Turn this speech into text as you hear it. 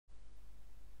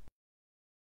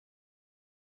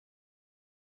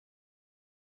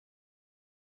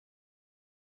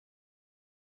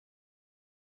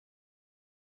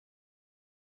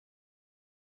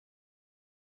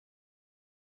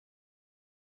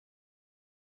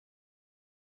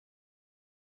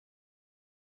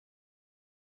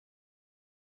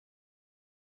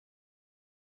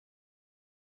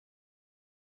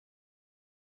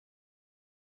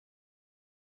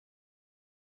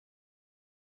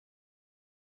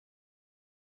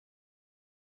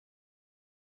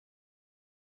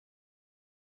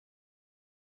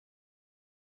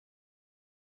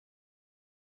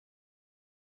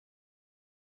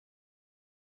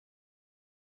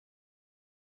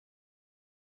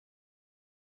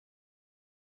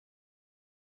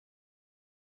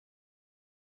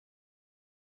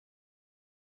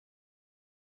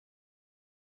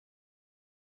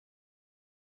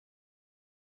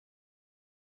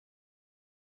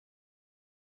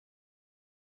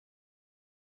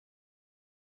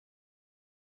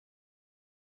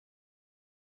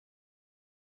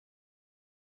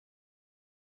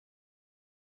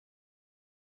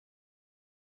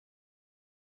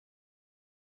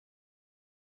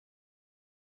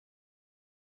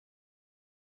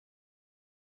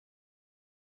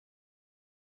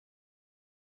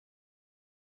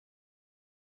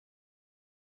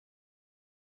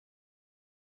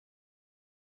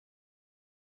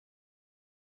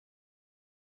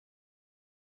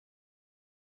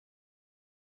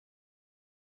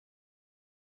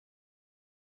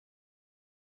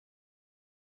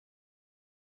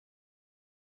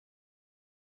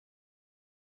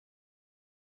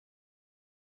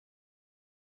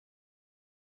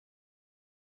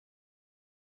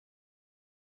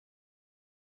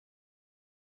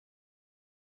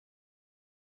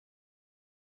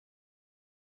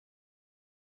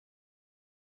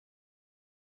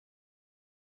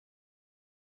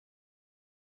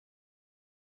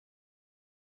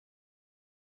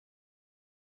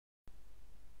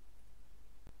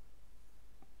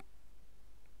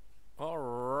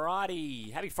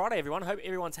Alrighty, happy Friday everyone. Hope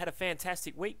everyone's had a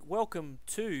fantastic week. Welcome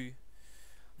to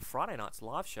Friday night's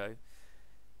live show.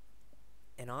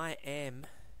 And I am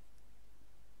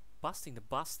busting to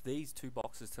bust these two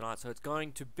boxes tonight. So it's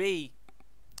going to be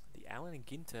the Allen and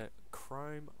Ginter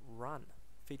ChromeRUN,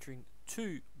 featuring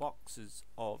two boxes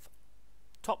of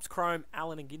Topps Chrome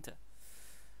Allen and Ginter.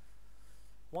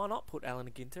 Why not put Allen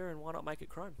and Ginter and why not make it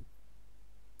Chrome?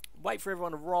 Wait for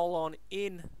everyone to roll on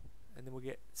in and then we'll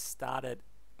get started.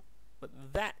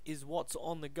 But that is what's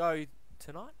on the go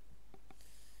tonight.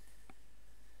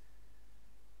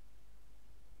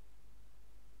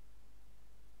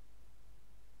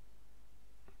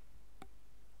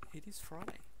 It is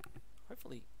Friday.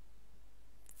 Hopefully,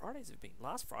 Fridays have been.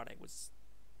 Last Friday was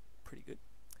pretty good.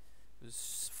 It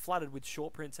was flooded with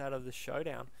short prints out of the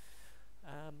showdown.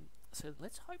 So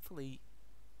let's hopefully.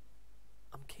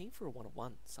 I'm keen for a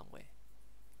 1-of-1 somewhere.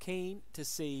 Keen to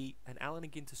see an Allen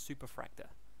and Ginter Superfractor.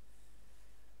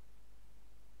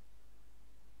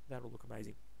 That'll look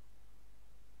amazing.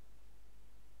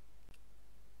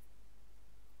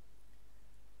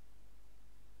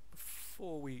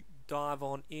 Before we dive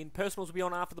on in, personals will be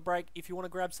on after the break. If you want to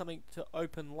grab something to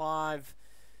open live,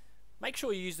 make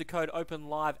sure you use the code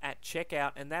OPENLIVE at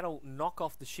checkout, and that'll knock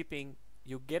off the shipping.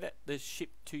 You'll get it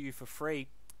shipped to you for free,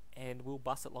 and we'll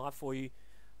bust it live for you.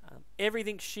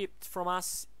 Everything shipped from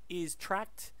us is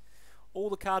tracked. All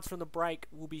the cards from the break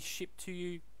will be shipped to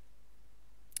you.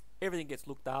 Everything gets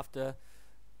looked after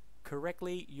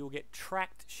correctly. You'll get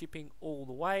tracked shipping all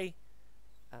the way.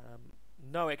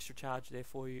 No extra charge there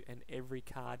for you, and every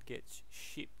card gets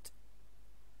shipped,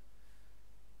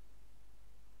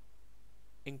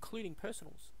 including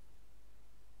personals.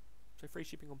 So free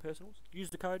shipping on personals.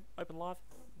 Use the code OPENLIVE.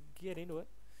 Get into it.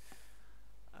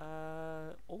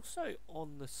 Also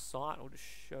on the site, I'll just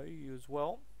show you as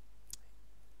well.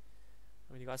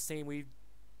 I mean, you guys seen we've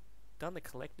done the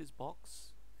collector's box,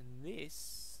 and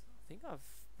this, I think I've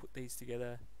put these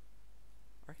together.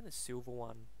 I reckon the silver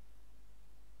one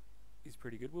is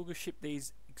pretty good. We'll just ship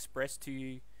these express to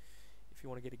you if you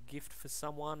want to get a gift for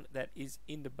someone that is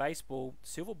into baseball.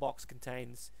 Silver box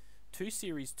contains 2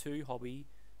 Series 2 hobby,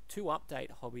 2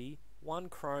 Update hobby, 1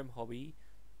 Chrome hobby,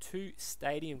 2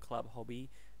 Stadium Club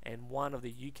hobby, and 1 of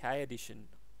the UK edition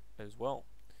as well.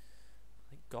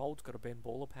 I think gold's got a Ben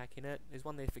Baller pack in it. There's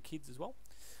one there for kids as well.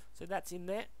 So that's in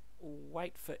there. We'll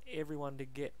wait for everyone to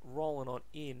get rolling on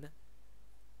in.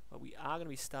 But we are going to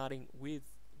be starting with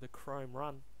the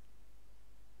ChromeRUN.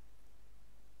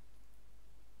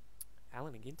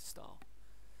 Allen and Ginter style.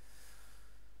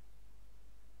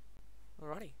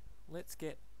 Alrighty, let's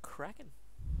get cracking.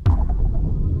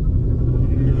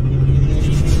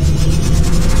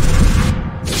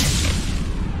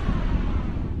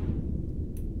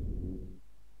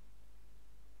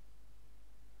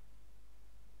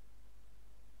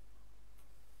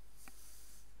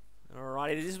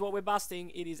 This is what we're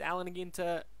busting. It is Allen and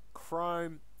Ginter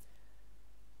Chrome.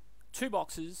 2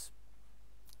 boxes,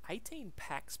 18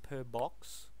 packs per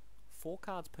box, 4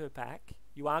 cards per pack.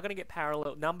 You are going to get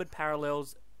numbered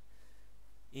parallels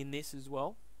in this as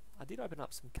well. I did open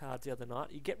up some cards the other night.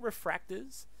 You get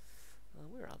refractors.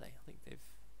 Where are they? I think they've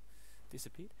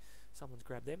disappeared. Someone's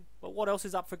grabbed them. But what else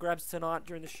is up for grabs tonight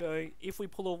during the show? If we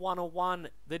pull a 1-of-1,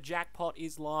 the jackpot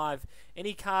is live.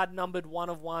 Any card numbered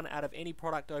 1-of-1 out of any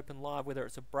product open live, whether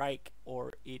it's a break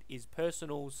or it is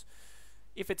personals.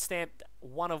 If it's stamped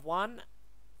 1-of-1,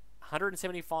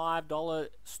 $175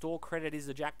 store credit is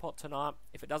the jackpot tonight.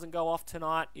 If it doesn't go off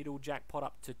tonight, it'll jackpot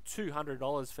up to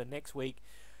 $200 for next week.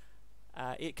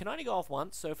 It can only go off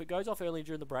once, so if it goes off early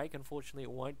during the break, unfortunately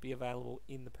it won't be available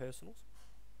in the personals.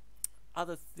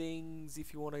 Other things,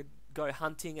 if you want to go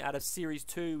hunting out of Series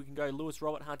 2, we can go Lewis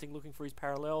Robert hunting, looking for his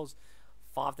parallels.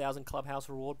 5,000 clubhouse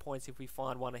reward points if we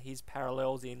find one of his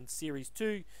parallels in Series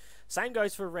 2. Same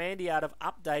goes for Randy out of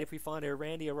Update. If we find a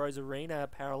Randy Rosarina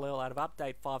parallel out of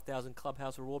Update, 5,000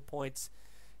 clubhouse reward points.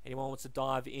 Anyone wants to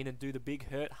dive in and do the big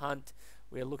hurt hunt,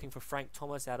 we're looking for Frank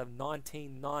Thomas out of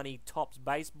 1990 Topps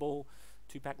Baseball.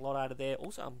 2-pack lot out of there.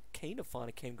 Also, I'm keen to find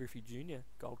a Ken Griffey Jr.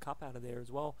 Gold Cup out of there as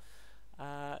well.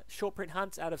 Short print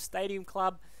hunts out of Stadium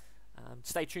Club.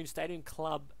 Stay tuned, Stadium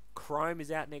Club Chrome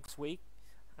is out next week.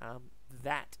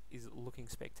 That is looking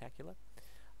spectacular.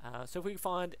 So if we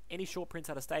find any short prints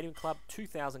out of Stadium Club,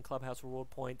 2,000 clubhouse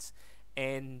reward points,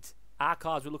 and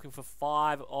archives, we're looking for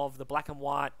 5 of the black and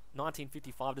white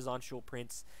 1955 design short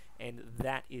prints, and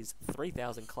that is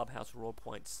 3,000 clubhouse reward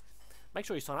points. Make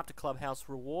sure you sign up to Clubhouse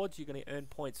Rewards. You're going to earn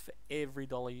points for every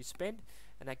dollar you spend,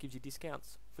 and that gives you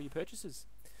discounts for your purchases.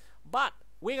 But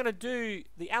we're going to do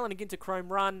the Allen and Ginter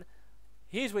ChromeRUN.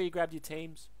 Here's where you grab your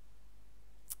teams.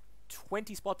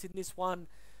 20 spots in this one.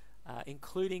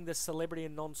 including the celebrity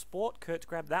and non-sport. Kurt's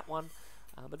grabbed that one,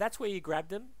 but that's where you grabbed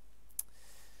them.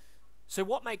 So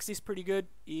what makes this pretty good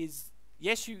is,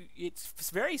 yes, it's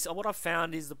very, what I've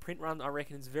found is the print run, I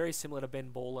reckon, is very similar to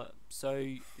Ben Baller. So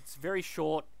it's very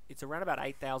short. It's around about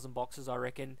 8,000 boxes, I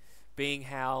reckon, being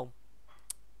how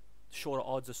shorter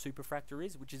odds a Superfractor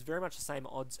is, which is very much the same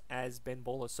odds as Ben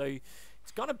Baller. So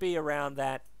it's going to be around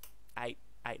that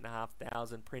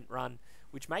 8,500 print run,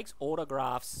 which makes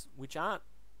autographs, which aren't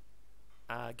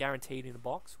guaranteed in a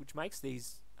box, which makes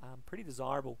these pretty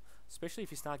desirable, especially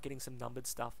if you start getting some numbered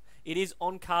stuff. It is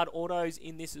on-card autos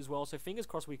in this as well, so fingers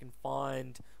crossed we can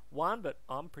find one, but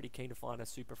I'm pretty keen to find a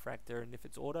Superfractor, and if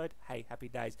it's autoed, hey, happy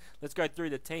days. Let's go through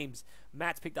the teams.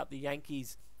 Matt's picked up the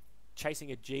Yankees,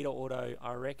 chasing a Jeter auto,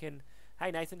 I reckon.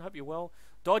 Hey, Nathan, hope you're well.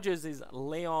 Dodgers is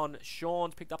Leon.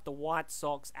 Sean's picked up the White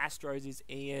Sox. Astros is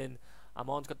Ian.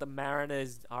 Amon's got the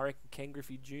Mariners. I reckon Ken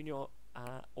Griffey Jr.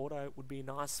 Auto would be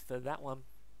nice for that one.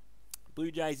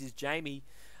 Blue Jays is Jamie.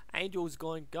 Angels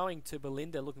going to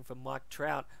Belinda, looking for Mike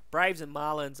Trout. Braves and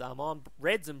Marlins, I'm on.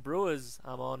 Reds and Brewers,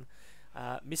 I'm on.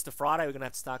 Mr. Friday, we're going to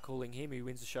have to start calling him. He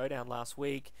wins the showdown last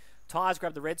week. Tigers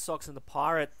grabbed the Red Sox and the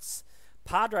Pirates.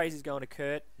 Padres is going to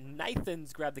Kurt.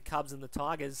 Nathan's grabbed the Cubs and the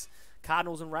Tigers.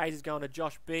 Cardinals and Rays is going to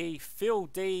Josh B. Phil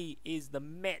D is the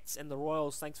Mets and the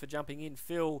Royals. Thanks for jumping in,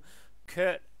 Phil.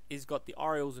 Kurt has got the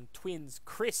Orioles and Twins.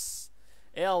 Chris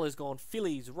L has gone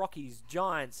Phillies, Rockies,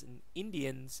 Giants and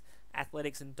Indians.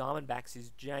 Athletics and Diamondbacks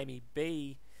is Jamie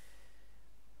B.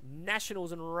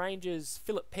 Nationals and Rangers,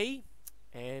 Philip P.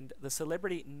 And the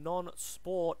celebrity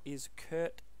non-sport is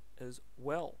Kurt as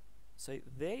well. So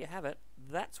there you have it.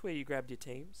 That's where you grabbed your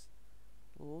teams.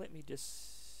 Let me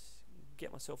just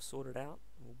get myself sorted out.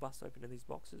 We'll bust open these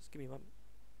boxes. Give me a moment.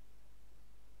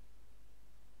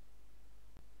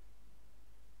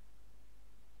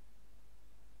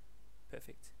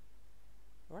 Perfect.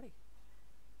 Alrighty.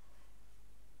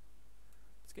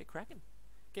 Let's get cracking.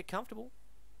 Get comfortable.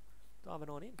 Diving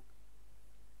on in.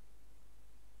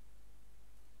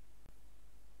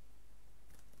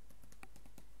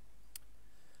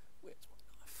 Where's my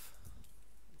knife?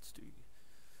 Let's do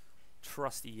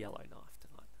trusty yellow knife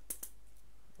tonight.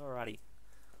 Alrighty.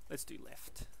 Let's do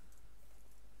left.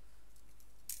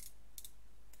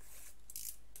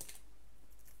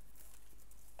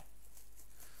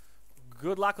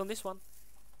 Good luck on this one.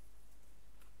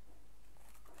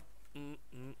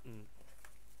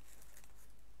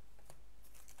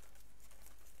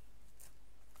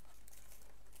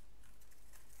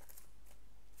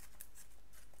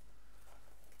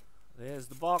 There's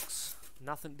the box.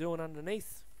 Nothing doing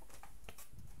underneath.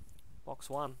 Box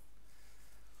one.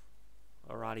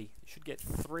 Alrighty. You should get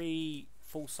 3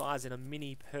 full size and a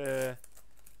mini per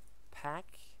pack.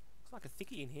 Looks like a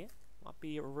thickie in here. Might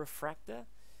be a refractor.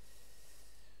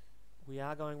 We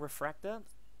are going refractor.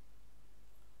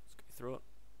 Let's go through it.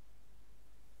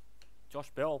 Josh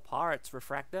Bell, Pirates,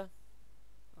 refractor.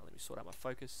 Oh, let me sort out my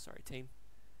focus. Sorry, team.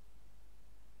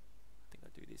 I think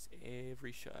I do this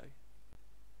every show.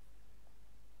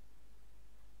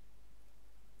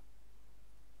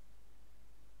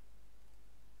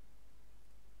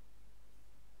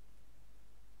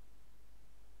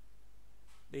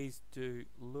 These do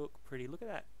look pretty. Look at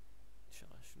that.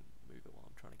 I shouldn't move it while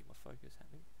I'm trying to get my focus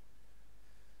happening.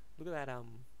 Look at that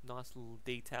nice little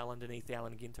detail underneath the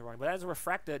Allen Ginter running. But as a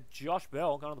refractor, Josh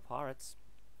Bell going to the Pirates.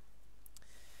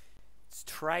 It's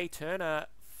Trey Turner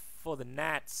for the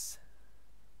Nats.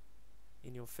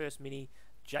 In your first mini,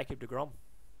 Jacob deGrom.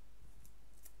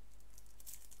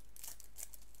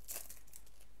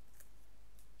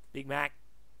 Big Mac.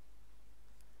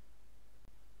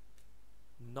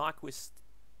 Nyquist.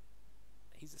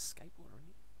 He's a skateboarder,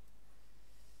 isn't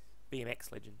he?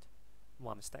 BMX legend.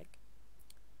 My mistake.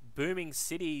 Booming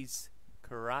Cities,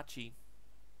 Karachi.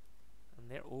 And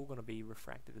they're all going to be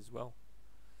refracted as well.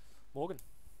 Morgan.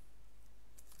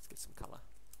 Let's get some colour.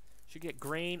 Should get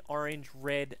green, orange,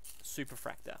 red,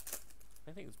 Superfractor.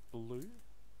 I think it's blue.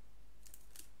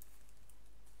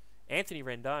 Anthony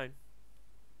Rendon.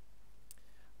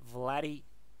 Vladdy.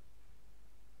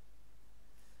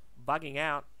 Bugging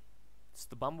out. It's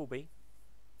the Bumblebee.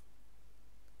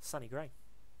 Sonny Gray.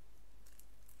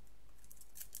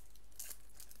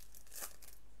 It's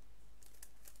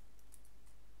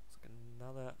like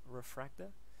another refractor.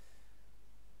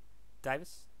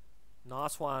 Davis.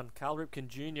 Nice one. Carl Ripken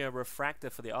Jr. refractor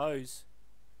for the O's.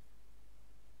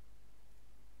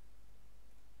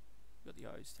 Got the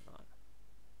O's tonight.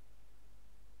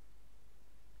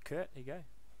 Kurt, there you go.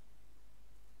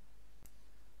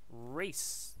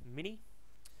 Reese Mini.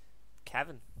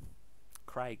 Cavan.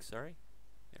 Craig, sorry.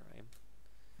 There I am.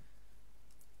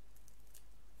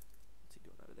 What's he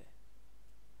doing over there?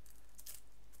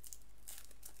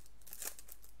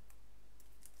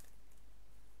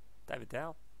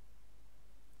 Vidal.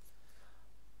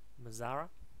 Mazzara.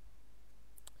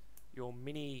 Your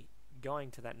mini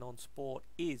going to that non-sport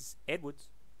is Edwards.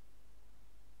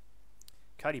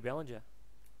 Cody Bellinger.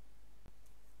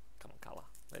 Come on, colour.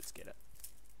 Let's get it.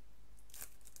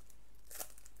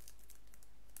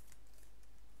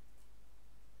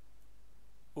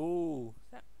 Ooh,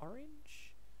 is that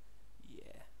orange?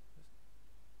 Yeah.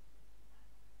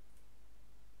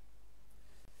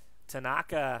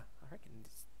 Tanaka. I reckon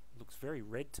this looks very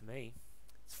red to me.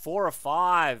 It's 4 or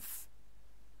 5.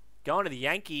 Going to the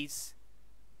Yankees.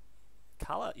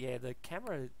 Colour, yeah, the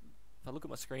camera, if I look at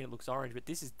my screen, it looks orange, but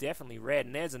this is definitely red.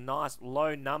 And there's a nice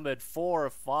low-numbered 4 or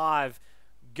 5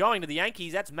 going to the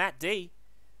Yankees. That's Matt D.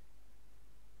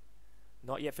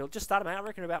 Not yet filled. Just started, mate. I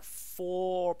reckon about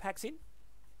 4 packs in.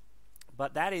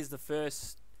 But that is the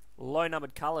first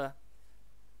low-numbered colour.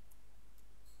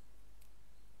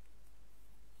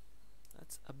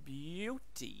 That's a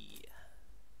beauty.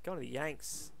 Going to the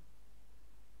Yanks.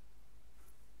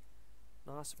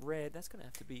 Nice red. That's going to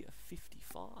have to be a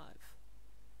 55.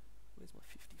 Where's my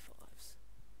 55s?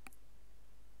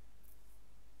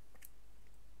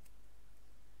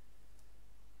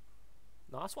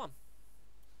 Nice one.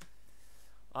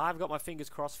 I've got my fingers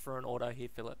crossed for an auto here,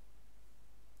 Philip.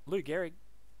 Lou Gehrig.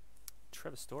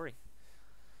 Trevor Story.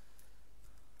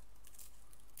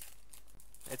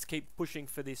 Let's keep pushing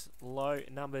for this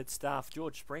low-numbered stuff.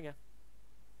 George Springer.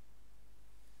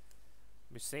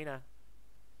 Messina.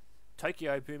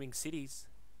 Tokyo Booming Cities.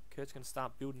 Kurt's going to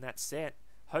start building that set.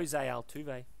 Jose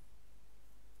Altuve.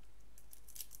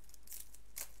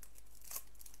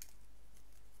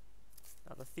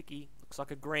 Another thickie. Looks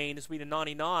like a green. This will be the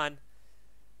 99.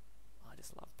 I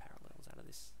just love parallels out of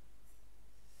this.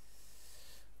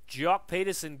 Jock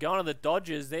Peterson going to the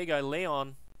Dodgers. There you go,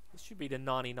 Leon. This should be the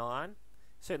 99.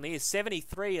 Certainly is.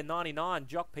 73 and 99.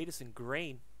 Jock Peterson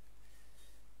green.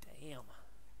 Damn.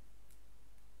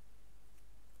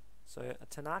 So a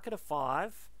Tanaka to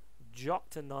 5. Jock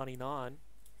to 99.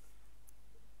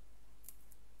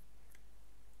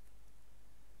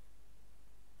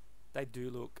 They do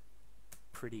look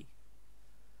pretty.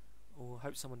 Oh, I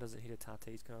hope someone doesn't hit a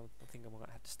Tatis. I think I'm going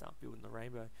to have to start building the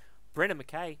rainbow. Brendan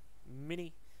McKay.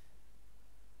 Mini.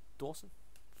 Dawson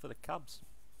for the Cubs.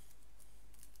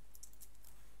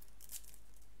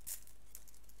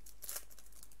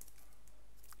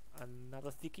 Another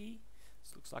thickie.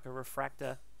 This looks like a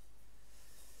refractor.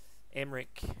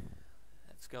 Emmerich.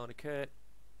 That's going to Kurt.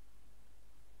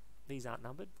 These aren't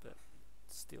numbered, but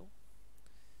still.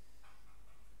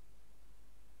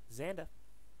 Xander.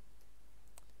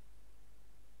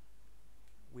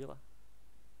 Wheeler.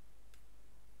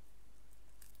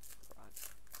 Right.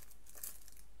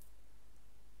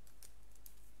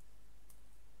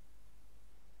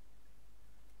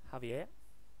 Javier.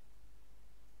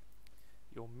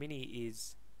 Your mini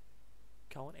is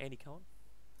Cohen, Andy Cohen.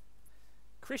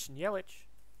 Christian Yelich.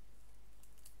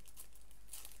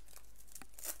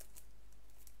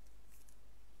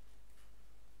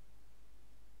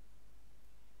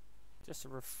 Just a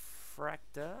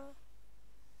refractor.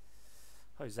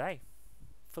 Jose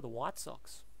for the White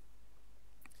Sox.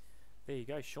 There you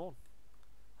go, Sean.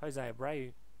 Jose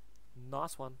Abreu.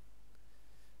 Nice one.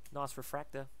 Nice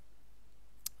refractor.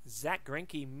 Zach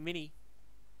Greinke mini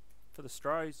for the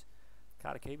Stros.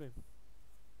 Carter Kieboom.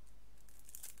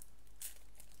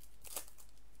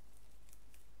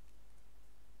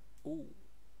 Ooh.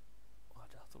 I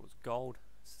thought it was gold.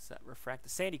 This is that refractor.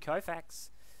 Sandy Koufax.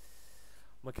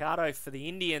 Mercado for the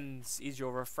Indians is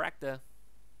your refractor.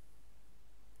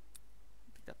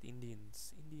 Picked up the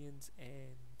Indians. Indians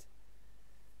and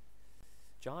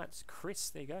Giants. Chris,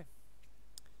 there you go.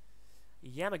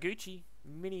 Yamaguchi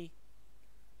mini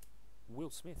Will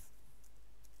Smith.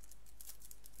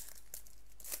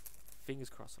 Fingers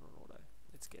crossed on an auto.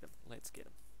 Let's get him. Let's get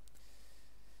him.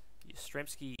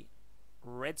 Yastrzemski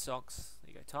Red Sox.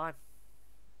 There you go, Ty.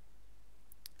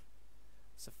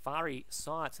 Safari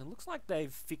Sights. And it looks like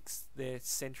they've fixed their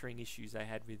centering issues they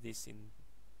had with this in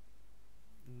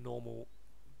normal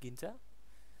Ginter. I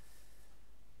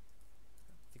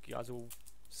think you guys will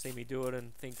see me do it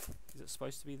and think, is it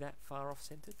supposed to be that far off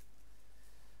centered?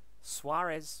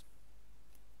 Suarez.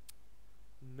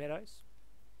 Meadows.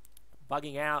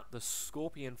 Bugging out the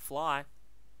Scorpion Fly.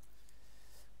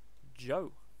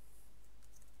 Joe.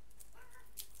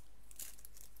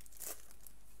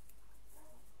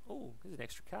 Oh, there's an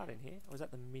extra card in here. Or is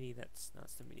that the mini that's... No,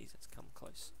 it's the minis that's come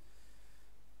close.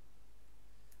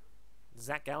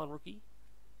 Zach Gallen rookie.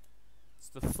 It's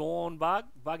the Thorn Bug.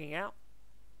 Bugging out.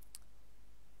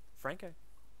 Franco.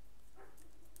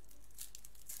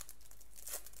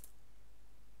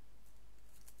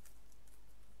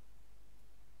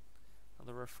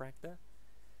 refractor.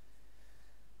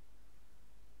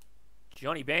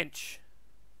 Johnny Bench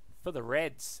for the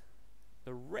Reds.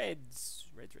 The Reds.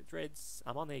 Reds.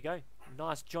 I'm on, there you go.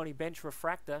 Nice Johnny Bench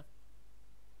refractor.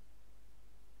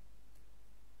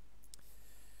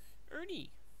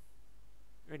 Ernie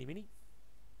Mini.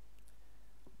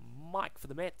 Mike for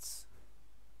the Mets.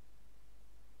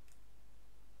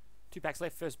 2 packs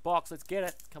left, first box. Let's get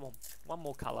it. Come on. One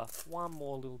more colour. One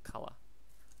more little colour.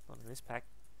 Not in this pack.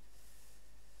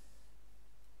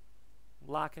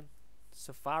 Larkin.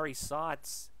 Safari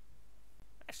Sights.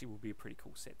 Actually will be a pretty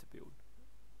cool set to build.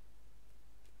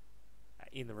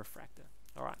 In the refractor.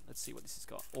 Alright, let's see what this has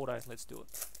got. Auto, let's do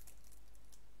it.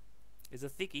 There's a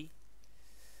thickie.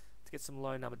 Let's get some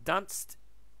low number. Dunst.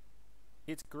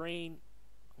 It's green.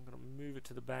 I'm going to move it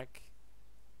to the back.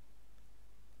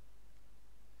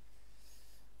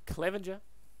 Clevenger.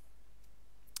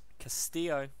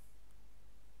 Castillo.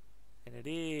 And it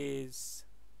is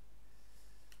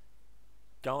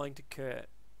going to Kurt.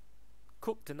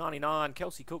 Cook to 99.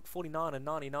 Kelsey Cook, 49 and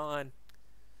 99.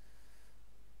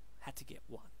 Had to get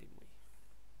one, didn't we?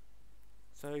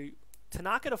 So,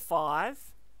 Tanaka to 5.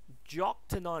 Jock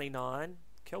to 99.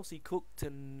 Kelsey Cook to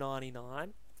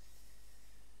 99.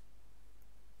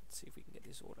 Let's see if we can get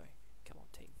this auto. Come on,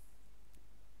 team.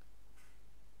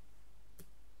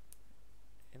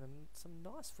 And some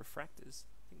nice refractors.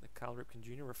 I think the Carl Ripken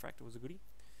Jr. refractor was a goodie.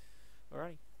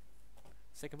 Alrighty.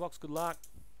 Second box, good luck.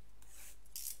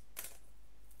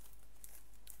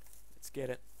 Let's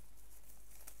get it.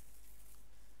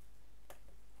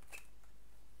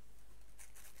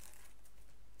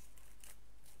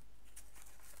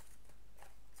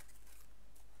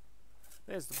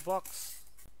 There's the box.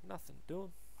 Nothing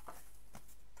doing.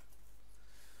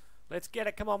 Let's get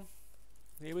it, come on.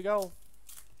 Here we go.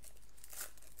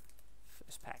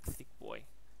 First pack, thick boy.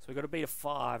 So we've got to beat a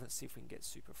 5. Let's see if we can get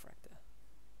Super Fractor.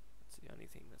 That's the only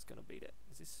thing that's going to beat it.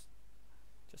 Is this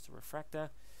just a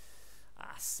refractor?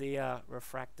 Sia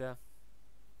refractor.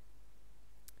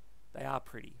 They are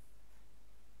pretty.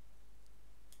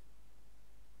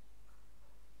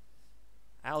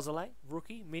 Alzale,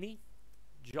 rookie, mini.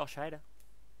 Josh Hader.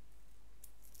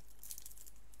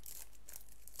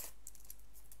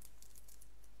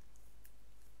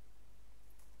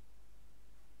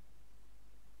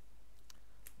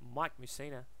 Mike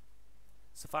Mussina.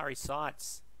 Safari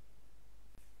Sights.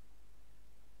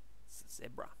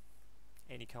 Zebra.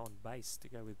 Andy Cohen base to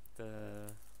go with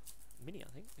the mini, I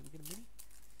think. Did we get a mini?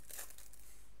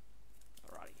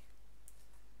 Alrighty.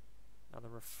 Another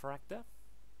refractor.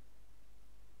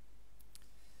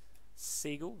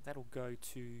 Siegel. That'll go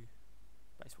to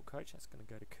baseball coach. That's going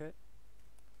to go to Kurt.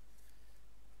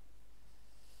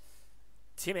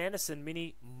 Tim Anderson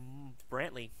mini.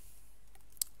 Brantley.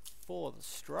 For the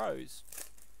Stros.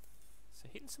 So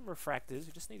hitting some refractors.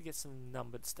 We just need to get some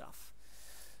numbered stuff.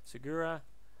 Segura.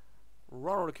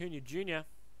 Ronald Acuna Jr.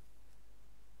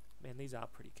 Man, these are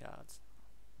pretty cards.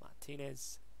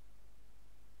 Martinez.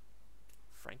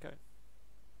 Franco.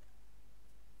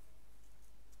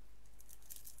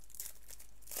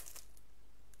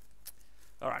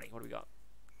 Alrighty, what do we got?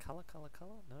 Color?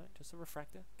 No, just a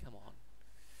refractor. Come on.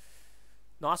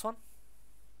 Nice one.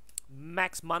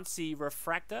 Max Muncy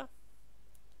refractor.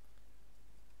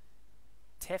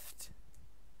 Teft.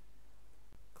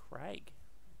 Craig.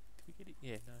 Did we get it?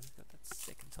 Yeah, no, we got that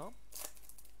second time.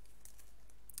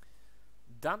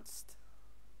 Dunst.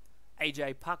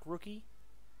 AJ Puck rookie.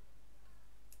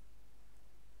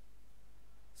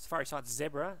 Safari Sights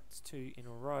Zebra. It's 2 in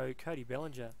a row. Cody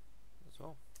Bellinger as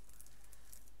well.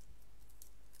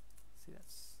 See,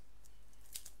 that's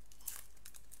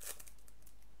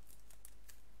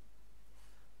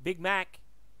Big Mac.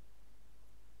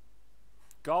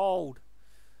 Gold.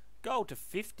 Gold to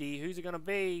 50. Who's it going to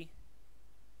be?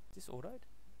 Is this autoed?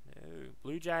 No.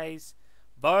 Blue Jays.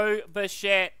 Bo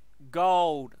Bichette.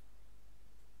 Gold.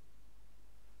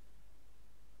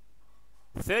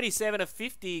 37 of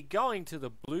 50 going to the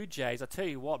Blue Jays. I tell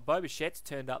you what, Bo Bichette's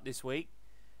turned up this week.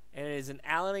 And it is an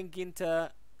Allen and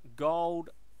Ginter gold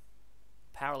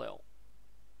parallel.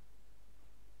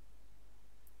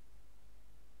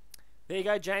 There you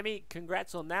go, Jamie.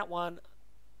 Congrats on that one.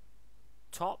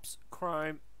 Topps,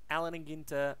 Chrome, Allen and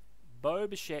Ginter, Bo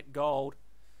Bichette gold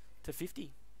to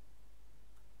 50.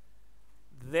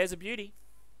 There's a beauty.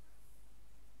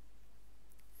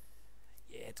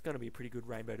 Yeah, it's going to be a pretty good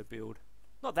rainbow to build.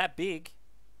 Not that big.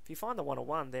 If you find the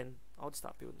 101, then I would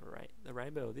start building the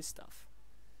rainbow of this stuff.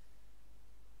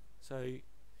 So,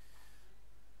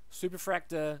 Super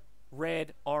Fractor,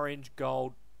 red, orange,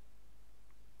 gold,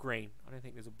 green. I don't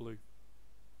think there's a blue.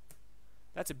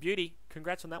 That's a beauty.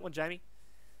 Congrats on that one, Jamie.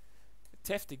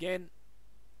 Teft again.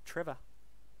 Trevor.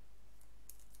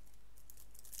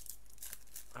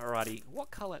 Alrighty,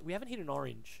 what colour? We haven't hit an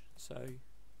orange, so let's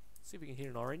see if we can hit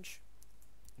an orange.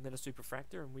 And then a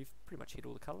superfractor, and we've pretty much hit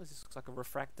all the colours. This looks like a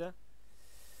refractor.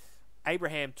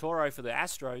 Abraham Toro for the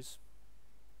Astros.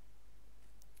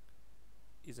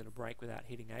 Isn't a break without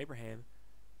hitting Abraham.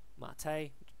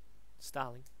 Marte,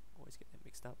 Starling, always get them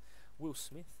mixed up. Will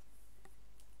Smith.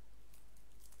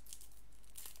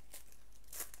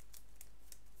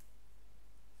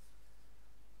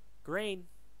 Green.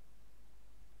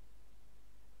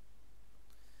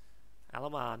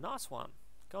 Alomar, nice one.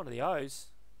 Going to the O's.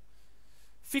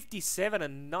 57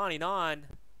 and 99.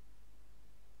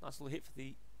 Nice little hit for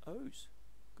the O's.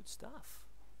 Good stuff.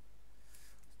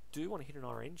 Do want to hit an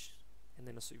orange and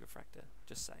then a superfractor.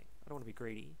 Just saying. I don't want to be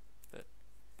greedy, but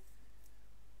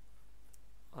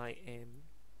I am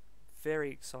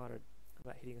very excited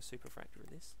about hitting a superfractor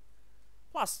in this.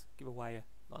 Plus, give away a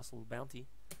nice little bounty.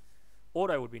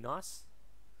 Auto would be nice.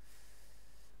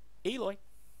 Eloy.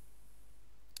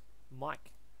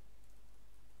 Mike.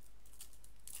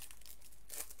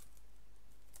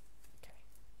 Okay.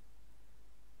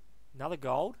 Another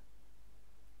gold.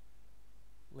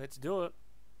 Let's do it.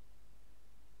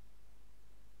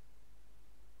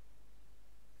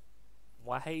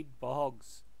 Wade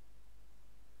Boggs.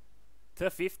 To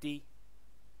 50.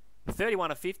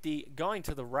 31 of 50. Going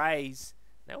to the Rays.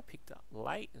 They were picked up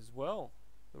late as well.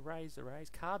 The Rays.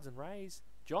 Cards and Rays.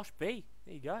 Josh B.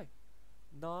 There you go.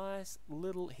 Nice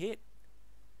little hit.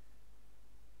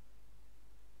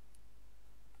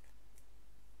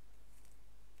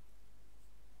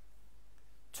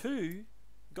 Two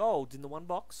golds in the one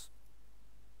box.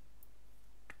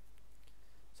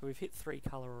 So we've hit 3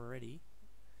 colour already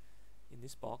in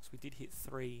this box. We did hit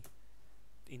 3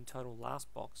 in total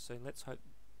last box. So let's hope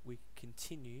we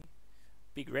continue.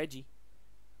 Big Reggie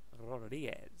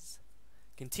Rodriguez.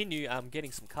 Continue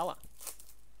getting some colour.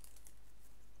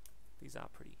 These are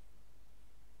pretty.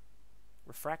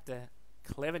 Refractor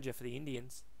Clevenger for the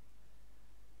Indians.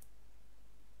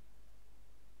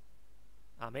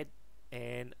 Ahmed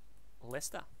and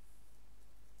Lester.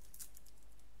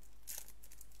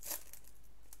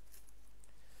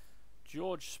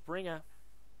 George Springer.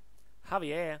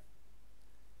 Javier.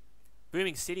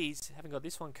 Booming Cities. Haven't got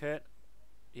this one, Kurt.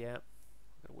 Yeah.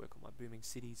 I've got to work on my Booming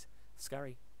Cities.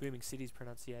 Scurry. Booming Cities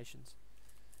pronunciations.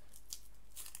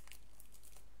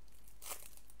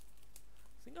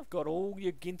 I think I've got all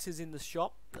your Ginters in the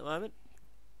shop at the moment.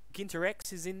 Ginter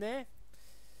X is in there.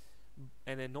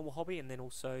 And then Normal Hobby. And then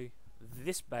also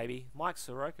this baby. Mike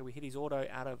Soroka. We hit his auto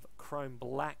out of Chrome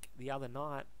Black the other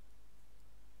night.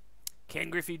 Ken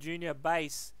Griffey Jr.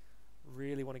 base.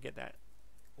 Really want to get that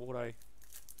auto.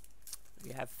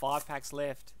 We have 5 packs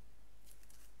left.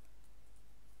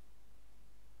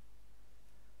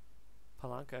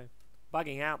 Polanco.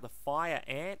 Bugging out the Fire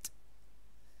Ant.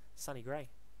 Sonny Gray.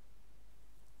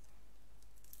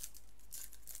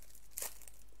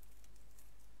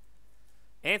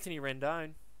 Anthony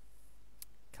Rendon.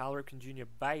 Carl Ripken Jr.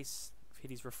 base.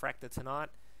 Hit his refractor tonight.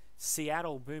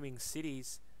 Seattle Booming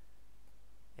Cities.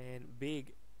 And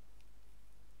Big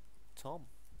Tom.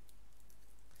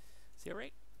 See,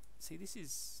 alright? See, this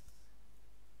is...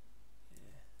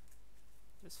 Yeah.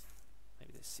 Just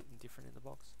maybe they're sitting different in the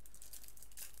box.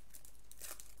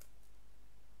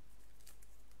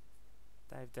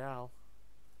 Dave Dowell.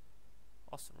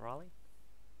 Austin Riley.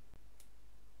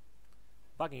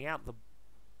 Bugging out the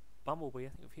Bumblebee. I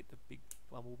think I've hit the big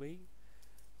Bumblebee.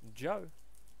 Joe.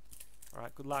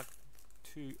 Alright, good luck.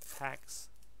 2 packs.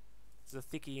 There's a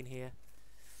thickie in here.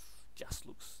 Just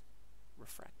looks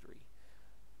refractory.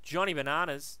 Johnny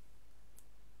Bananas.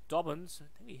 Dobbins.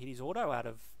 I think he hit his auto out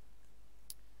of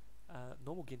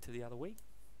Normal Ginter the other week.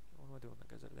 What am I doing? That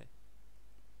goes over there.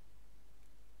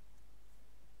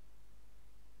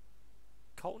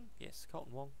 Colton? Yes,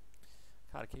 Colton Wong.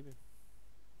 Hard to keep him.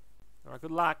 Alright,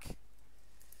 good luck.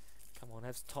 Come on,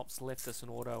 has Tops left us an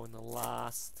auto in the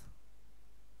last?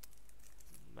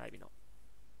 Maybe not.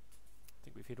 I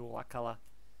think we've hit all our colour.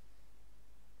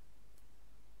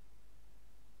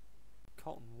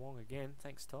 Colton Wong again.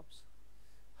 Thanks, Tops.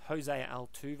 Jose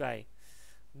Altuve.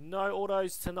 No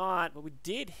autos tonight, but we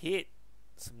did hit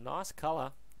some nice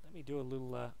colour. Let me do a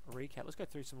little recap. Let's go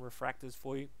through some refractors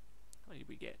for you. How many did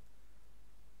we get?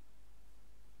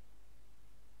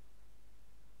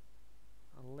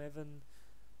 11.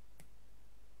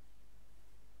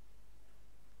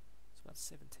 It's about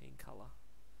 17 colour.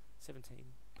 17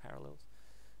 parallels.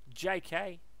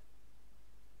 JK.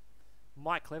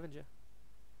 Mike Clevenger.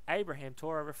 Abraham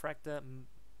Toro refractor.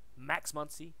 Max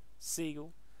Muncy.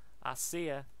 Siegel.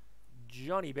 Arcia.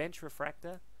 Johnny Bench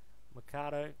refractor.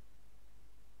 Mercado.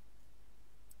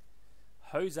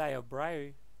 Jose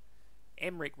Abreu,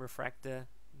 Emmerich Refractor,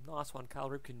 nice one, Carl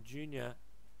Ripken Jr.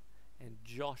 and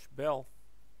Josh Bell.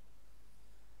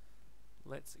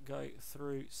 Let's go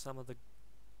through some of the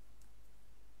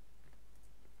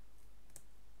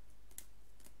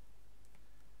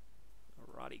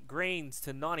alrighty, greens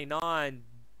to 99,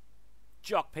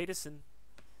 Jock Peterson,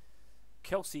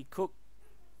 Kelsey Cook,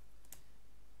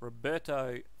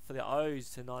 Roberto for the O's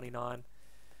to 99,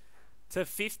 to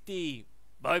 50,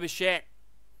 Bo Bichette.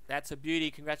 That's a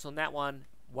beauty. Congrats on that one.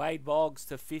 Wade Boggs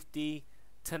to 50.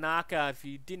 Tanaka, if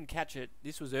you didn't catch it,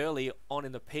 this was early on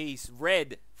in the piece.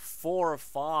 Red, 4 of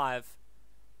 5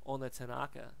 on the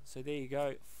Tanaka. So there you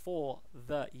go for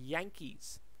the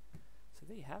Yankees. So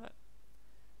there you have it.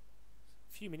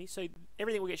 A few minis. So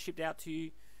everything will get shipped out to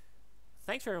you.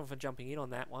 Thanks for everyone for jumping in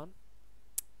on that one.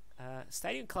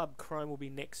 Stadium Club Chrome will be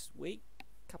next week.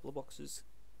 A couple of boxes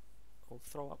I'll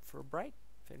throw up for a break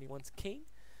if anyone's keen.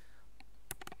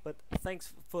 But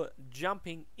thanks for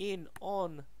jumping in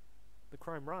on the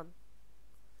Chrome Run.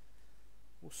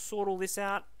 We'll sort all this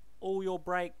out. All your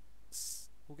breaks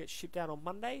will get shipped out on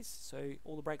Mondays. So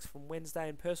all the breaks from Wednesday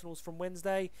and personals from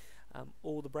Wednesday,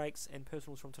 all the breaks and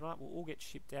personals from tonight will all get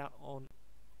shipped out on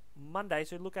Monday.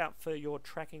 So look out for your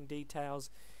tracking details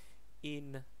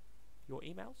in your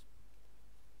emails.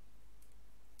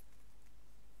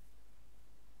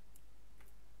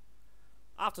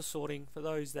 After sorting, for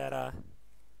those that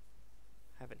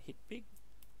haven't hit big,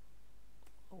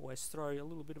 always throw a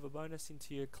little bit of a bonus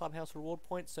into your clubhouse reward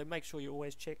points, so make sure you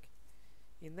always check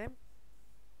in them.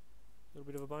 A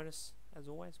little bit of a bonus as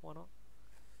always, why not?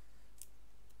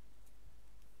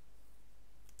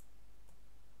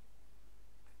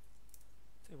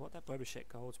 Tell you what, that Bo Bichette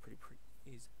gold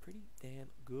is pretty damn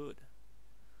good.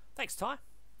 Thanks, Ty.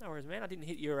 No worries, man. I didn't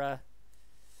hit your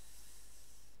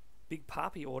big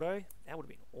Papi auto. That would have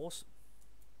been awesome.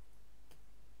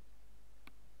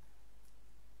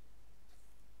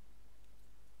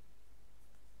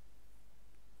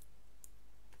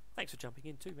 Thanks for jumping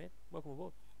in too, man. Welcome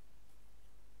aboard.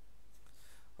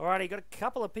 Alrighty, got a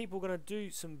couple of people going to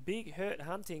do some big hurt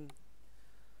hunting.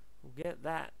 We'll get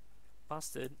that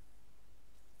busted.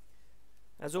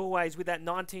 As always, with that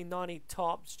 1990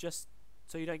 tops, just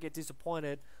so you don't get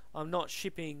disappointed, I'm not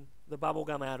shipping the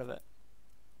bubblegum out of it.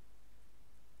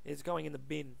 It's going in the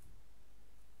bin.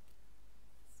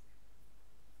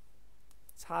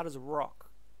 It's hard as a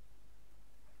rock.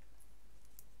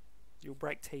 You'll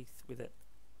break teeth with it.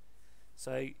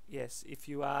 So yes, if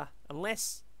you are,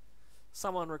 unless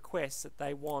someone requests that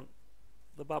they want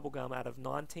the bubblegum out of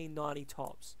 1990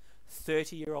 tops,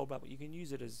 30-year-old bubble, you can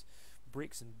use it as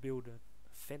bricks and build a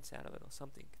fence out of it or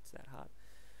something. It's that hard.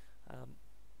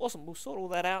 Awesome, we'll sort all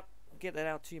that out, get that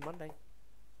out to you Monday.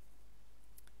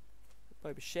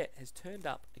 Bo Bichette has turned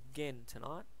up again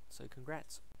tonight, so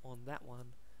congrats on that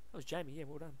one. That was Jamie, yeah,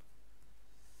 well done.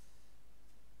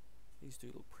 These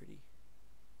do look pretty.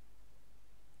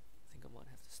 I think I might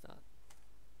have to start.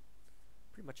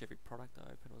 Pretty much every product I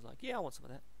open, I was like, yeah, I want some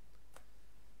of that.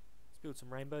 Let's build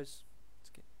some rainbows.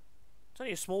 It's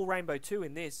only a small rainbow too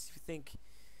in this. If you think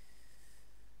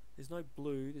there's no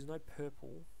blue, there's no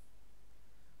purple,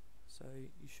 so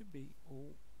you should be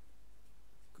all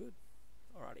good.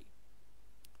 Alrighty.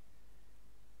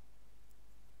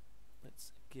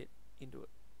 Let's get into it.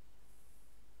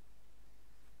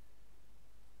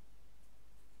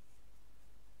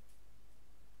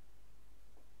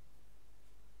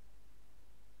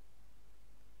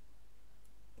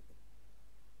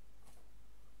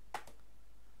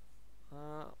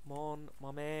 Mon,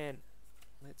 my man.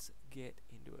 Let's get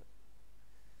into it.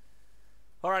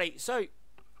 Alrighty, so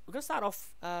we're going to start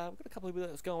off. We've got a couple of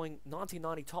videos going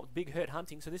 1990 tops, big hurt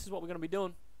hunting. So this is what we're going to be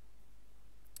doing.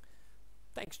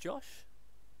 Thanks, Josh.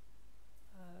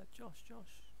 Josh,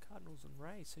 Cardinals and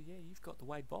Rays. So yeah, you've got the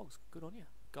Wade Boggs. Good on you.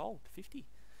 Gold, 50.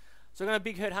 So we're going to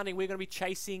big hurt hunting. We're going to be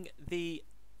chasing the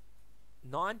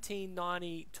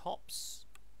 1990 tops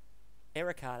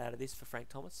error card out of this for Frank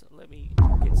Thomas. So let me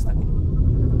get stuck into it.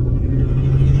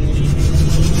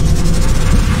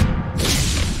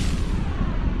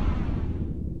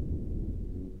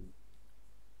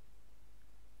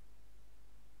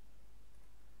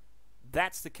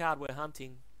 That's the card we're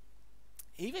hunting.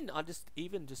 Even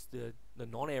just the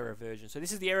non-error version. So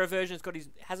this is the error version.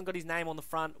 Hasn't got his name on the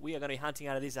front. We are going to be hunting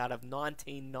out of this out of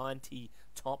 1990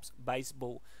 tops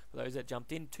baseball. For those that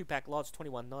jumped in, 2-pack lots,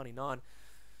 $21.99. I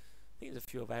think there's a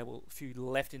few available, a few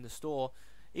left in the store.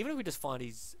 Even if we just find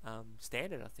his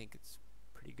standard, I think it's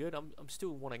pretty good. I'm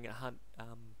still wanting to hunt a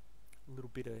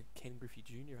little bit of Ken Griffey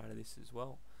Jr. out of this as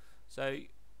well. So a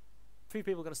few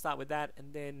people are going to start with that,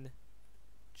 and then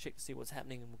check to see what's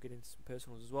happening, and we'll get into some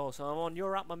personals as well. So I'm on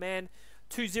You're Up, my man.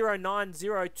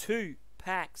 20902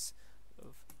 packs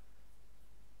of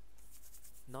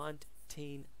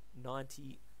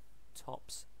 1990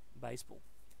 Topps baseball.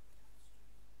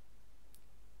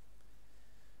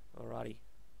 Alrighty.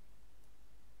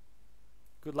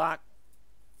 Good luck.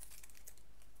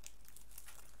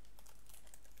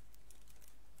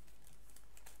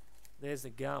 There's the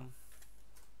gum.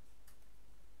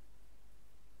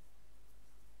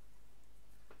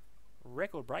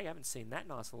 Record break. I haven't seen that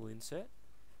nice little insert.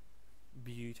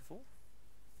 Beautiful.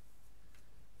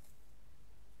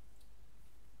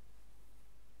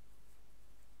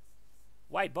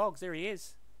 Wade Boggs, there he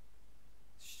is.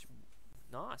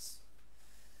 Nice.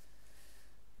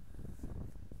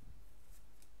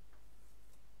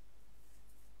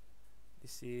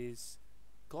 This is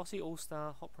Glossy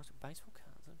All-Star Hot Prospect Baseball cards.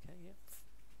 Okay, yeah.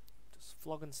 Just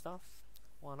flogging stuff.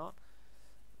 Why not?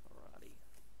 Alrighty.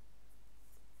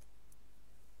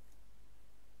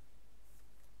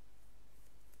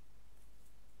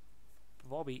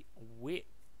 Bobby Witt.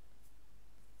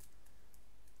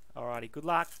 Alrighty, good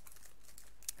luck.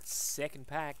 Second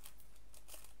pack.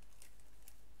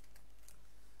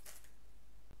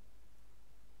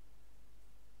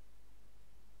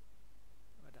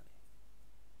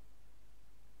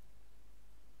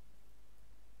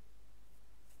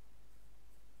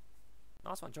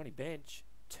 Nice one, Johnny Bench.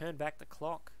 Turn back the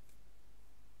clock.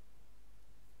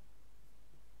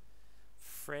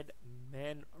 Fred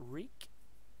Manrique.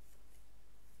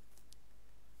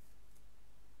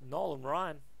 Nolan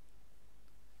Ryan.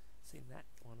 Seen that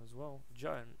one as well.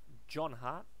 John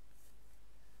Hart.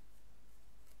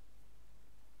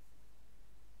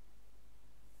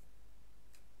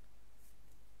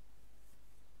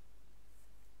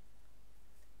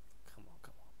 Come on,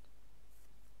 come on.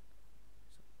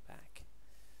 So back.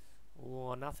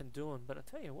 Oh, nothing doing. But I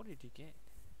tell you, what did you get?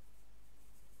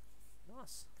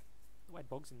 Nice. Wade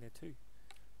Boggs in there too.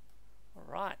 All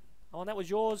right. Oh, and that was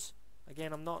yours.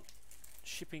 Again, I'm not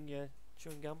shipping your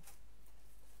chewing gum.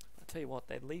 I tell you what,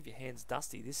 they leave your hands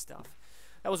dusty, this stuff.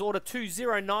 That was order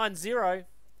 2090.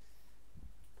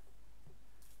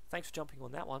 Thanks for jumping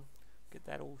on that one. Get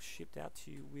that all shipped out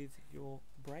to you with your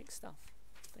break stuff.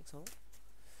 Thanks, all.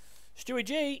 Stewie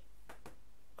G,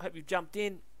 I hope you've jumped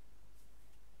in.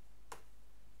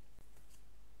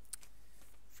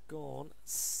 We've gone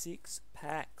 6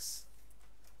 packs.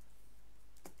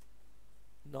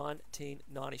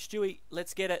 1990. Stewie,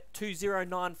 let's get it.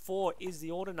 2094 is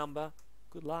the order number.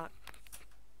 Good luck.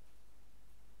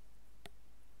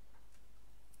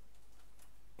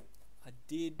 I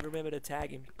did remember to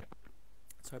tag him.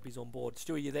 Let's hope he's on board.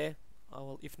 Stewie, you there? I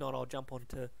will. If not, I'll jump on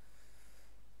to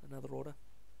another order.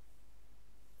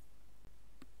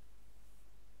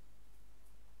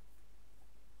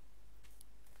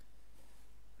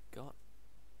 Got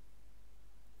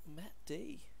Matt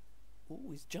D.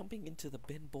 Oh, he's jumping into the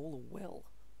Ben Baller well.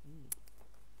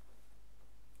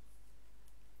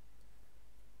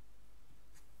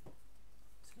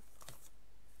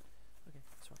 Okay,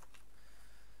 that's right.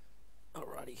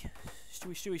 Alrighty.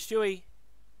 Stewie.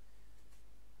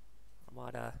 I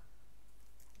might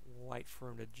wait for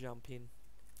him to jump in.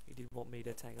 He did want me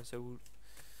to tag him, so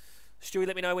Stewie,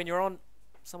 let me know when you're on.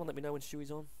 Someone let me know when Stewie's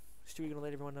on. Stewie gonna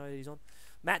let everyone know that he's on.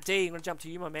 Matt D, I'm gonna jump to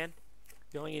you, my man.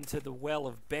 Going into the well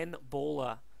of Ben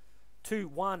Baller.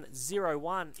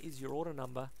 2101 is your order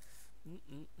number.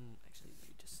 Actually, let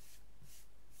me just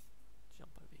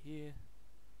jump over here.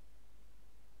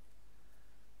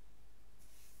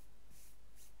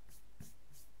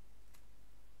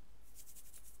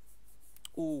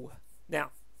 Ooh.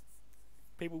 Now,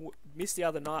 people missed the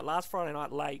other night. Last Friday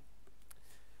night late,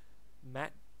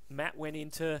 Matt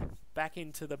went back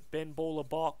into the Ben Baller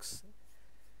box.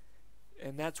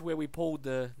 And that's where we pulled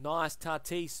the nice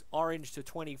Tatis orange to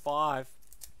 25.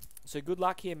 So good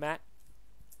luck here, Matt.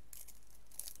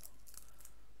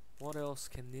 What else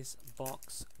can this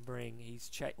box bring?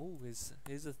 He's oh,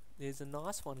 there's a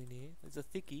nice one in here. There's a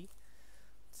thickie.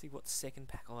 Let's see what second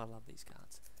pack. Oh, I love these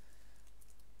cards.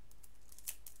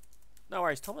 No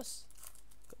worries, Thomas.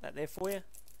 Got that there for you.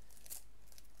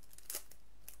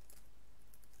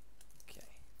 Okay,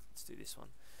 let's do this one.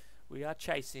 We are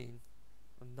chasing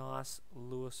a nice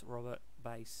Luis Robert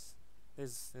base.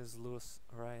 There's Luis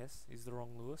Reyes. He's the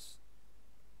wrong Luis.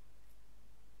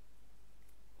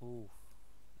 Ooh,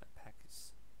 that pack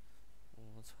is. Oh,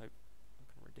 let's hope I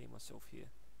can redeem myself here.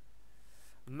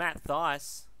 Matt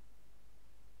Thaiss.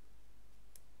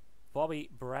 Bobby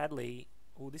Bradley.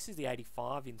 Oh, this is the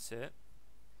 85 insert.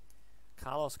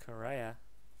 Carlos Correa.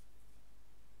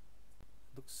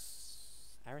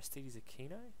 Looks Aristides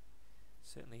Aquino.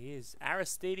 Certainly is.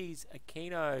 Aristides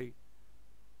Aquino.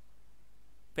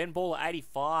 Ben Baller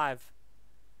 85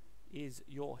 is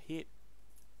your hit.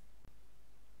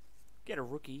 Get a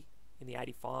rookie in the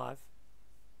 85.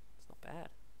 It's not bad.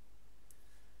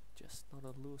 Just not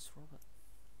a Lewis Robert.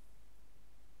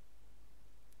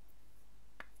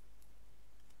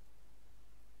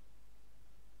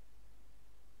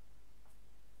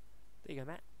 There you go,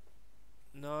 Matt.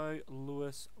 No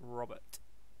Lewis Robert.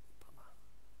 Bummer.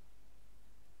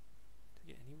 Did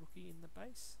you get any rookie in the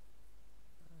base?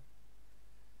 No.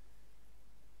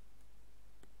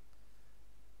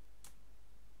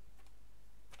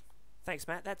 Thanks,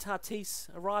 Matt. That Tatis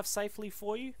arrived safely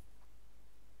for you.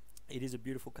 It is a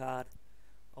beautiful card.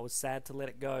 I was sad to let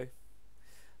it go.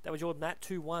 That was your Nat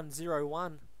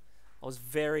 2101. I was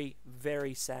very,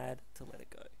 very sad to let it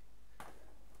go.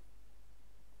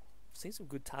 Seen some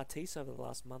good Tatis over the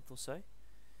last month or so.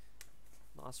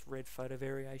 Nice red photo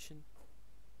variation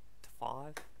to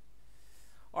 5.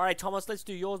 Alright, Thomas, let's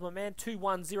do yours, my man.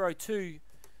 2102.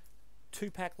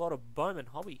 2-pack lot of Bowman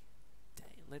Hobby.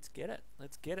 Dang, let's get it.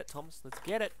 Let's get it, Thomas. Let's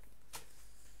get it.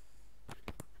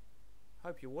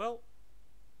 Hope you're well.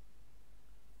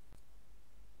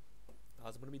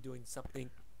 Guys, I'm going to be doing something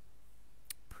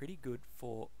pretty good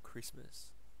for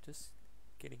Christmas. Just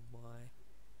getting my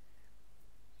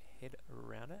head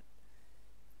around it.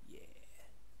 Yeah.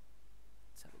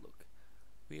 Let's have a look.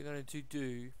 We are going to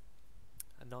do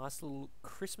a nice little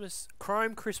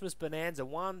Chrome Christmas bonanza.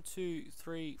 1, 2,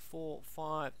 3, 4,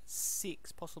 5,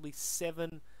 6, possibly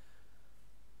 7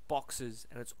 boxes,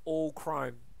 and it's all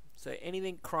Chrome. So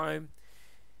anything Chrome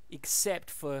except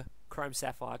for Chrome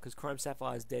Sapphire, because Chrome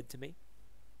Sapphire is dead to me.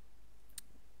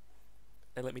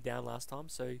 They let me down last time,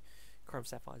 so Chrome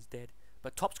Sapphire is dead.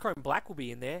 But Topps Chrome Black will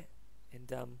be in there, and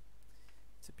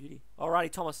it's a beauty.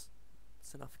 Alrighty, Thomas.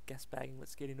 That's enough gas bagging.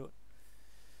 Let's get into it.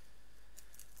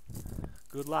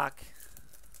 Good luck.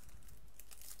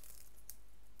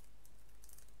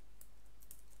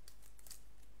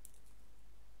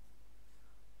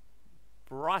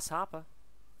 Bryce Harper.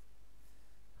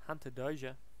 Hunter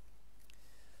Dozier.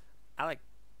 Alec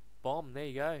Bomb. There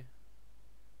you go.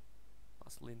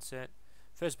 Nice little insert.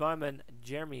 First Bowman,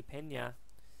 Jeremy Pena.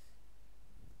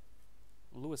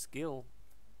 Lewis Gill.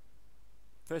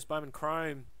 First Bowman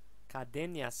Chrome,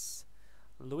 Cardenas.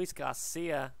 Luis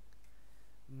Garcia.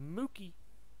 Mookie.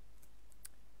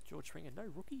 George Springer. No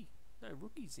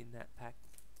rookies in that pack.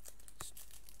 It's a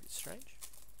bit strange.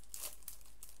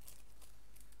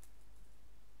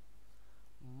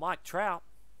 Mike Trout.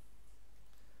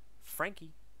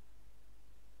 Frankie.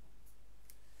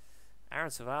 Aaron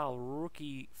Savale,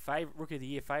 rookie of the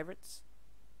year favorites.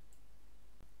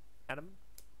 Adam.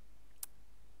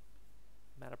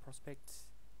 Matter Prospect.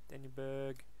 Daniel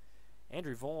Berg.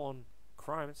 Andrew Vaughn.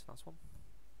 Chrome. It's a nice one.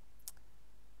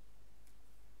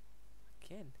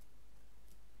 Again,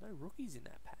 no rookies in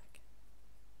that pack.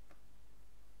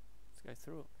 Let's go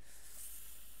through it.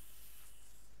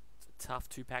 It's a tough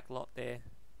 2-pack lot there.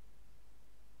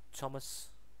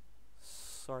 Thomas.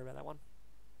 Sorry about that one.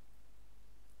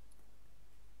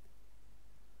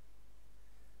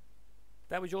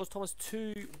 That was yours, Thomas.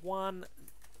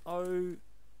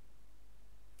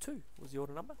 2102 was the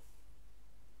order number.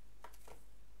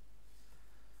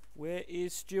 Where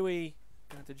is Stewie?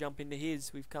 Gonna have to jump into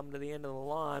his. We've come to the end of the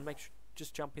line. Make sure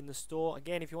just jump in the store.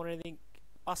 Again, if you want anything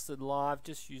busted live,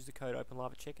 just use the code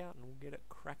OpenLive at checkout and we'll get it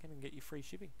cracking and get you free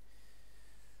shipping.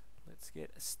 Let's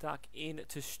get stuck in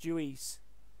to Stewie's.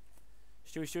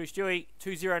 Stewie,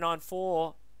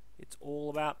 2094. It's all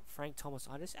about Frank Thomas.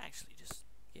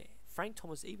 Yeah, Frank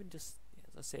Thomas, even just, yeah,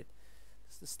 as I said,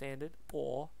 just the standard,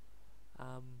 or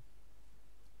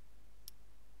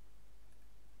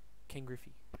Ken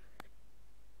Griffey.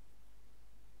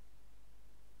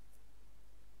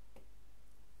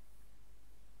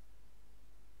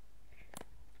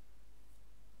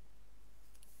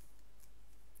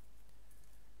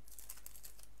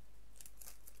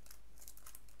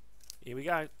 Here we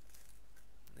go.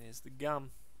 There's the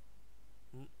gum.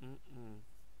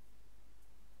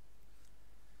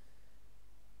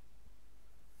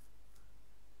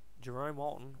 Jerome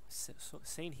Walton,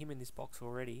 seen him in this box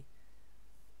already,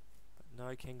 but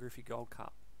no Ken Griffey Gold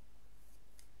Cup.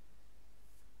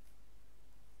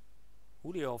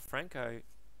 Julio Franco,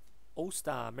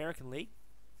 All-Star American League.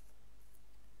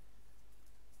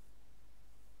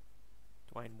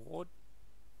 Dwayne Ward.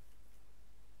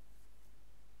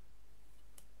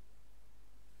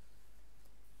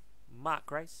 Mark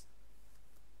Grace.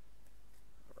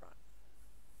 Alright.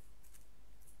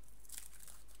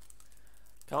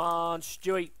 Come on,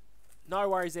 Stewie. No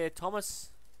worries there, Thomas.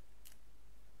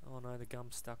 Oh no, the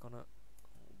gum's stuck on it.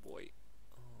 Oh boy.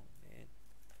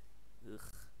 Ugh.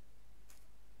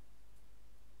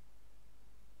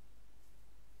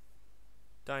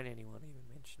 Don't anyone even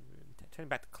mention. Turning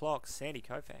back the clock, Sandy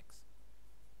Koufax.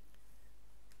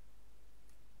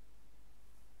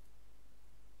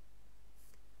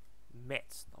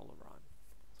 Mets, not LeBron.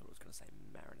 I thought I was going to say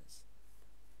Mariners.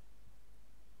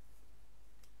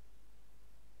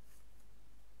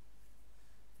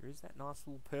 There is that nice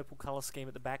little purple colour scheme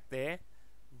at the back there.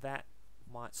 That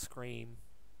might scream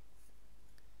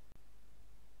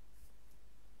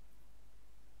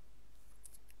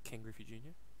Ken Griffey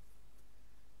Jr.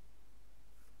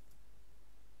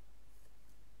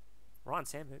 Ryan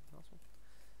Sandberg, nice one.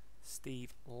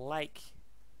 Steve Lake.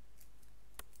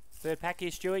 Third pack here,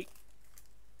 Stewie.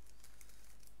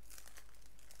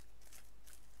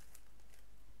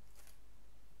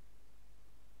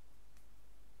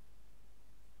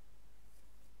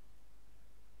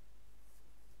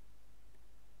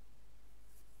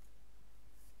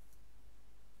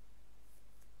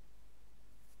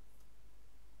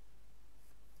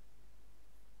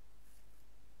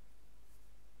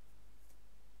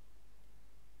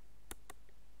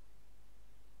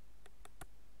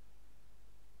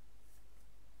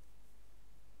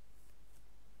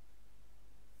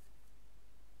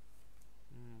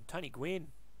 Tony Gwynn.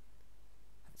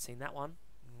 Haven't seen that one.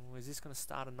 Ooh, is this going to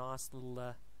start a nice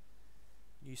little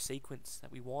new sequence that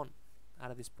we want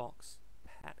out of this box?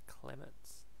 Pat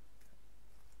Clements.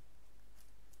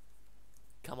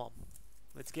 Come on.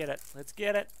 Let's get it. Let's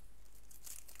get it.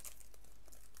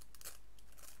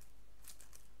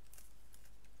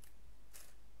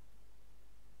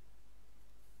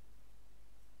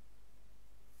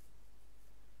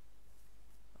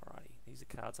 Alrighty. These are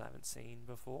cards I haven't seen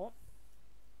before.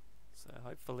 So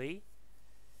hopefully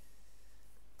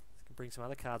this can bring some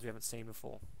other cards we haven't seen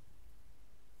before.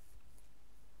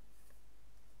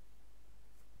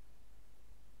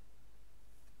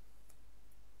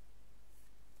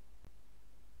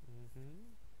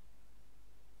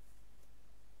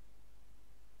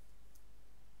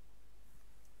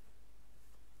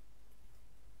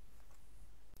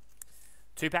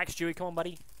 Two packs, Stewie. Come on,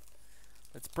 buddy.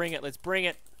 Let's bring it. Let's bring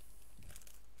it.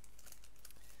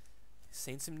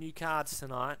 Seen some new cards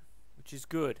tonight, which is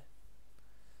good.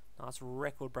 Nice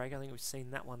record break. I think we've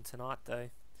seen that one tonight, though.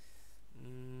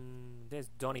 There's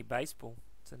Donnie Baseball.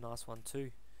 It's a nice one,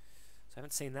 too. So I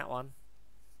haven't seen that one.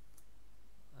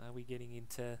 Are we getting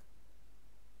into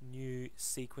new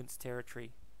sequence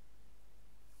territory?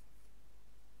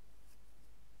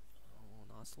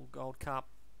 Oh, nice little gold cup.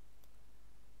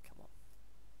 Come on.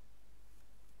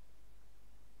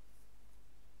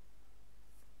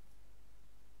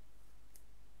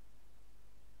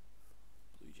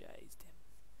 Blue Jays, damn.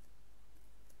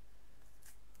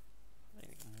 I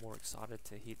think I'm more excited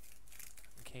to hit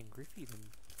Ken Griffey than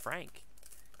Frank.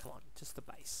 Come on, just the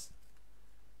base.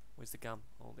 Where's the gum?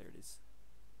 Oh, there it is.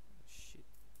 Oh, shit.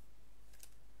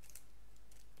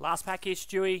 Last pack here,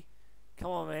 Stewie. Come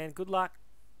on, man. Good luck.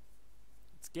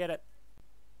 Let's get it.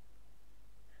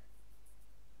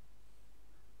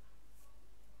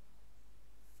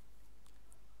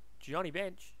 Johnny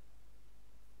Bench.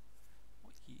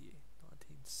 What year?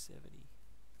 1970.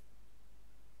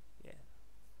 Yeah.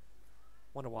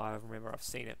 Wonder why I remember I've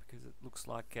seen it, because it looks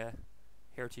like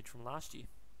heritage from last year.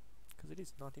 Because it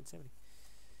is 1970.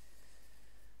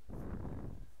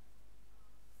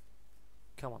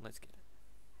 Come on, let's get it.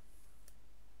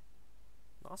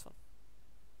 Nice one.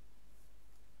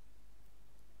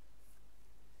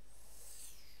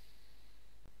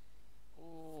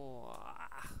 Oh,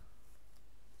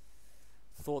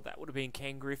 thought that would have been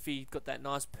Ken Griffey. Got that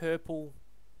nice purple.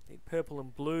 Need purple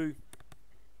and blue.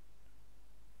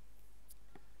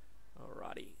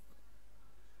 Alrighty.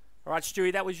 Alright,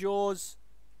 Stewie, that was yours.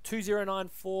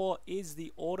 2094 is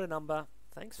the order number.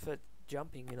 Thanks for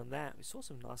jumping in on that. We saw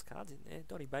some nice cards in there.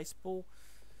 Donnie Baseball.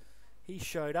 He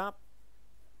showed up.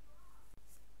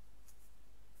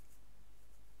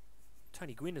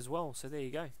 Tony Gwynn as well, so there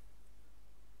you go.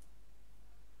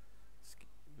 Just give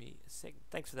me a second.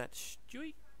 Thanks for that,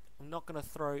 Stewie. I'm not going to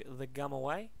throw the gum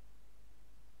away.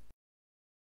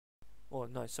 Oh,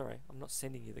 no, sorry. I'm not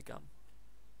sending you the gum.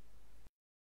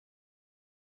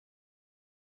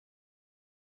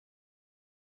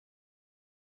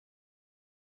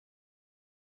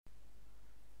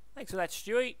 Thanks for that,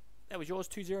 Stewie. That was yours,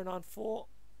 2094.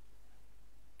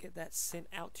 Get that sent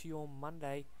out to you on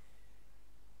Monday.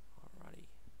 Alrighty.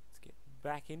 Let's get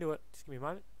back into it. Just give me a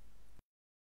moment.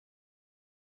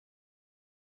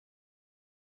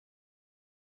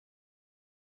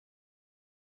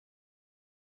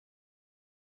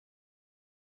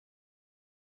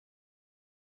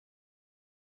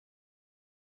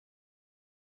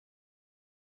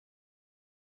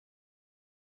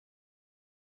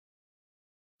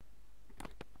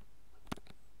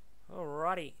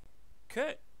 Alrighty.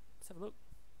 Kurt, let's have a look.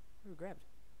 Who we grabbed?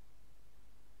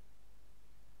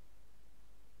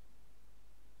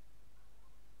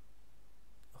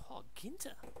 Oh,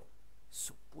 Ginter.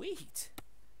 Sweet.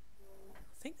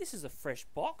 I think this is a fresh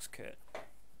box, Kurt.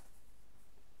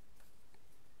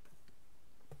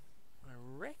 I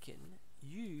reckon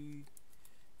you...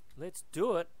 Let's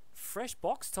do it. Fresh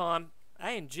box time.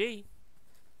 A and G.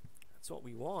 That's what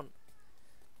we want.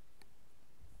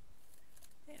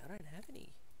 Yeah, I don't have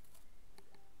any.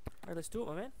 Alright, let's do it,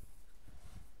 my man.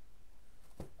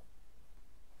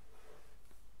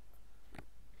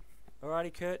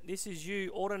 Alrighty, Kurt. This is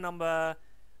you. Order number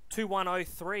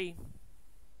 2103.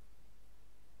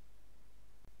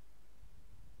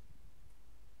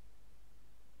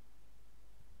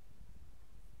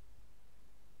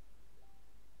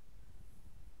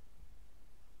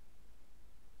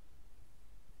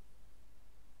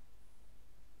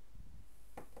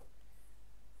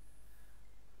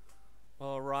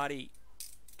 Alrighty,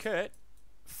 Kurt,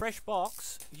 fresh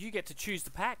box, you get to choose the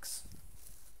packs.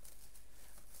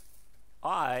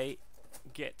 I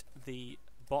get the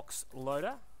box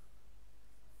loader.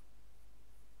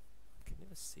 I can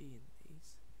never see in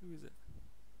these. Who is it?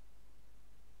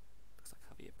 Looks like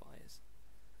Javier Baez.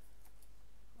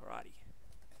 Alrighty.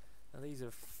 Now these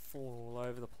are falling all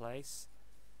over the place.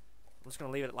 I'm just going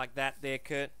to leave it like that there,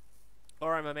 Kurt.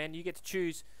 Alright, my man, you get to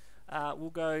choose. We'll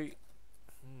go...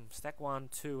 stack 1,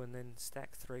 2, and then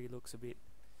stack 3 looks a bit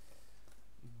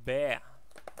bare.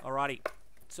 Alrighty,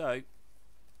 so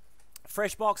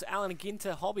fresh box Allen and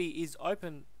Ginter hobby is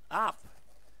open up.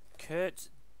 Kurt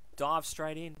dives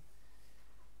straight in.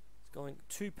 It's going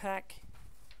 2-pack.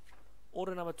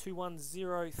 Order number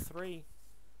 2103.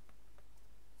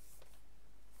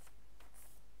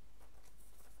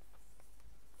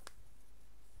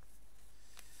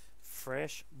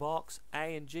 Fresh box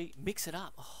A and G. Mix it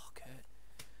up. Oh, Kurt.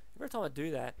 Every time I do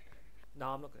that, no,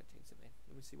 I'm not going to jinx it, man.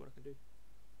 Let me see what I can do.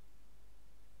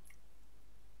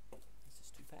 This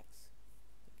is 2 packs.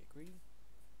 Don't get greedy.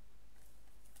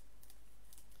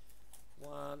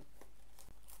 1,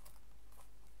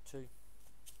 2.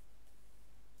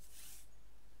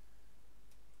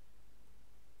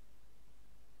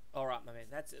 All right, my man.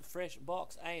 That's a fresh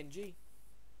box A and G.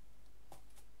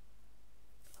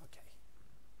 Okay.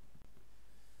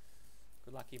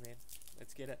 Good luck, you man.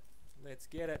 Let's get it. Let's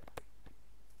get it.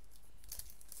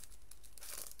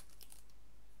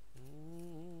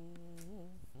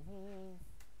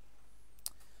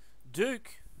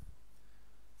 Duke,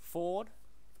 Ford,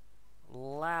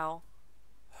 Lau,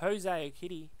 Jose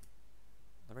Okitty,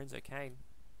 Lorenzo Kane,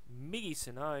 Miggy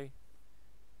Sano,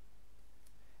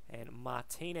 and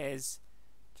Martinez.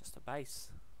 Just a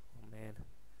base. Oh man.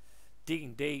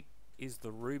 Digging deep is the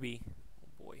Ruby.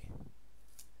 Oh boy.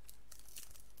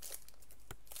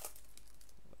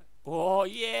 Oh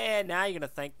yeah, now you're gonna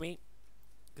thank me,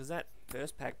 because that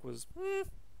first pack was, we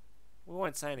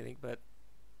won't say anything, but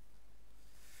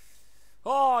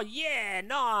oh yeah,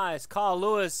 nice. Kyle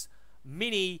Lewis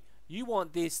mini. You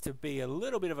want this to be a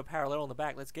little bit of a parallel on the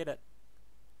back. Let's get it.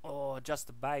 Oh, just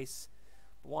the base.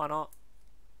 Why not?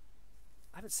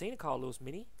 I haven't seen a Kyle Lewis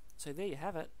mini, so there you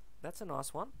have it. That's a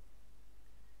nice one.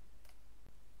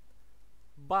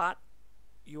 But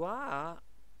you are,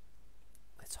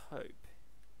 let's hope.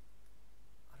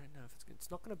 I don't know if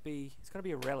it's not going to be, it's going to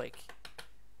be a relic.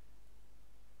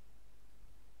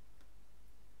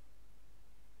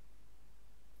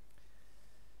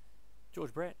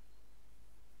 George Brett.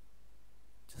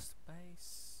 Just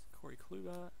base. Corey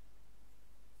Kluber.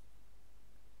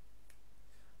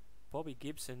 Bobby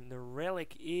Gibson. The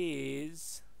relic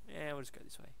is, we'll just go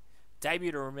this way.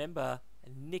 Debut to remember,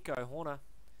 Nico Horner.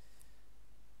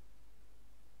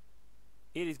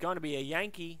 It is going to be a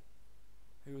Yankee.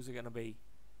 Who is it going to be?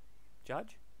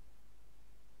 Judge?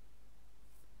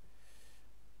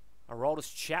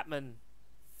 Aroldis Chapman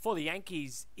for the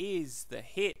Yankees is the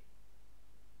hit.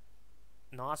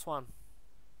 Nice one.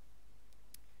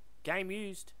 Game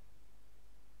used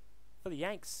for the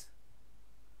Yanks.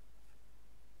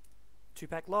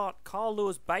 2-pack lot. Kyle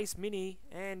Lewis base mini,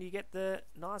 and you get the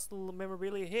nice little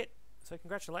memorabilia hit. So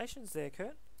congratulations there,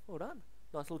 Kurt. Well done.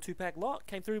 Nice little 2-pack lot.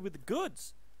 Came through with the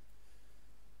goods.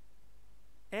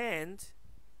 And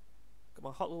got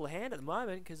my hot little hand at the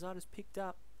moment because I just picked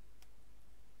up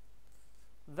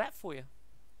that for you.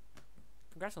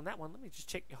 Congrats on that one. Let me just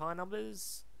check your high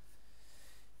numbers.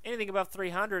 Anything above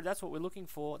 300, that's what we're looking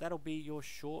for. That'll be your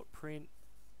short print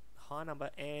high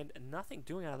number, and nothing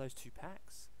doing out of those 2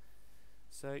 packs.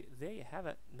 So there you have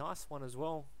it. Nice one as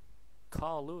well.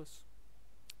 Kyle Lewis.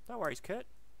 No worries, Kurt.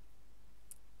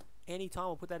 Anytime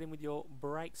we'll put that in with your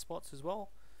break spots as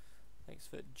well. Thanks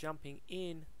for jumping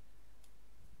in.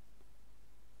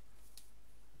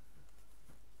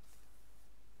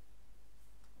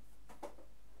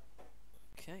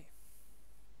 Okay.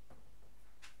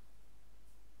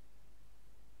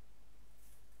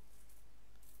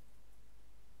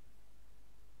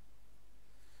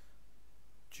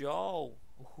 Joel.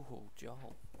 Ooh,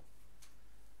 Joel.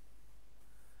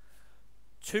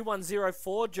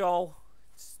 2104, Joel.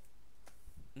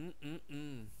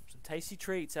 Some tasty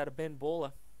treats out of Ben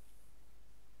Baller.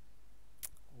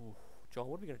 Ooh, Joel,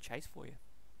 what are we going to chase for you?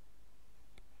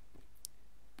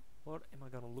 What am I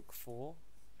going to look for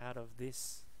out of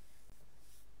this?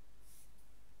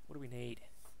 What do we need?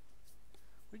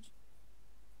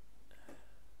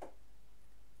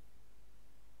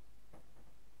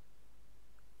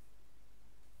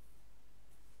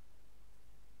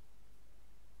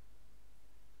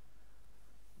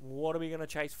 What are we going to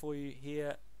chase for you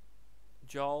here,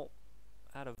 Joel,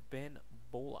 out of Ben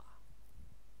Baller?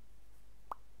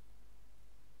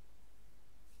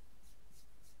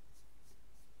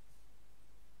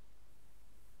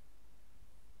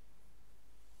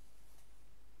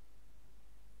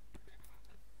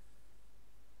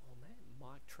 Oh man,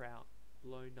 Mike Trout,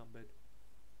 low numbered.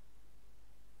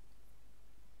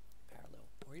 Parallel,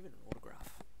 or even an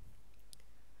autograph.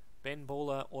 Ben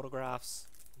Baller autographs,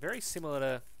 very similar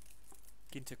to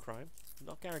Ginter Chrome.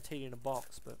 Not guaranteed in a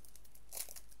box, but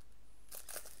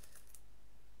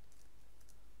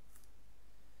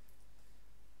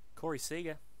Corey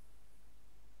Seager,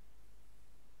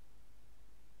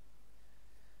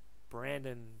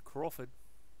 Brandon Crawford,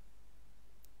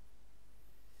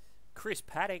 Chris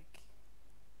Paddock.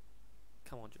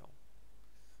 Come on, Joel.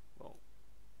 Well,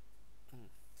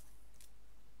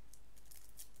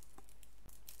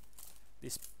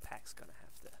 this pack's gonna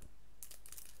have to.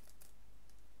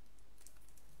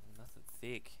 Nothing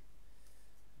thick.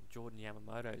 Jordan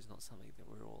Yamamoto is not something that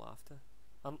we're all after.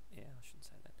 Yeah, I shouldn't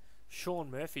say that. Sean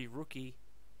Murphy, rookie.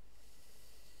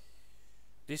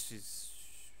 This is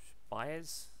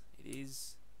Baez. It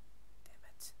is. Damn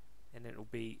it. And then it'll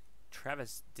be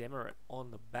Travis Demerit on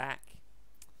the back.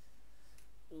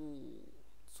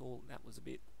 Ooh, that was a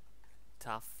bit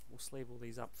tough. We'll sleeve all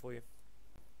these up for you.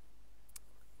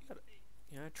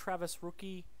 You know, Travis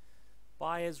rookie,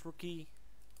 Baez rookie,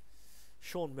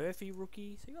 Sean Murphy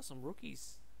rookie. So you got some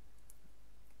rookies,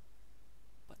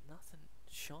 but nothing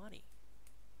shiny.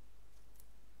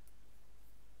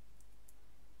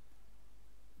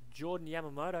 Jordan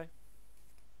Yamamoto.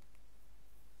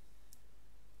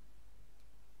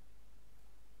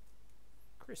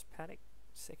 Chris Paddock,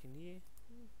 second year.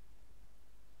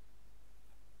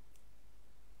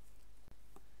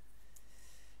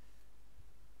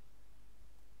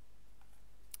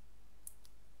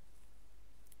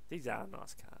 These are a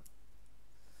nice card.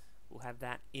 We'll have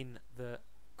that in the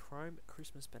Chrome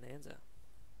Christmas Bonanza.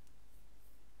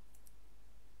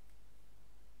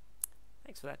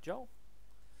 Thanks for that, Joel.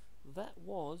 That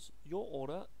was your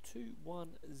order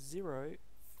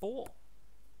 2104.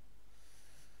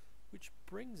 Which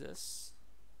brings us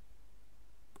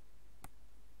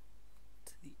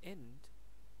to the end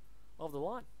of the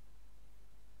line.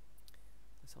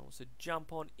 If someone wants to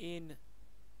jump on in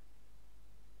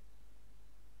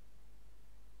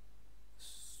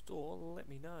store, let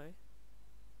me know.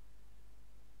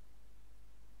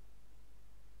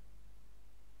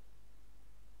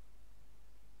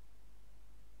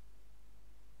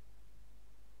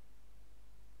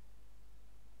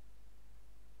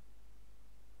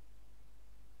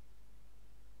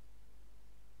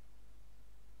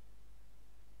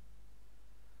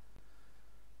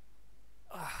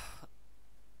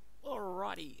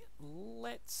 Alrighty,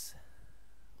 let's.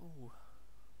 Ooh.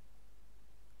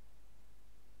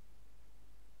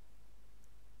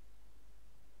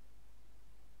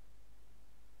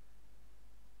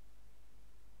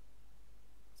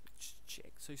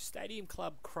 Check. So Stadium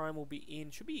Club Chrome will be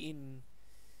in. Should be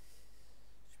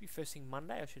first thing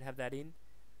Monday. I should have that in.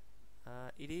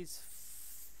 It is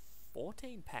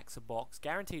 14 packs a box,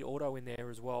 guaranteed auto in there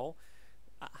as well.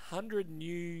 100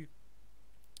 new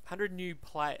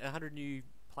players. I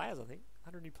think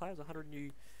 100 new players. 100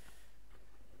 new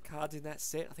cards in that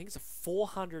set. I think it's a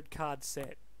 400 card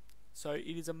set. So it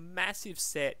is a massive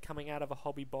set coming out of a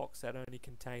hobby box that only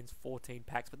contains 14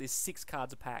 packs, but there's 6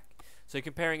 cards a pack. So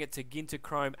comparing it to Ginter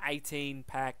Chrome, 18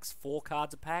 packs, 4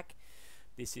 cards a pack,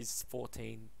 this is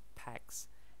 14 packs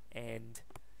and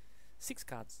 6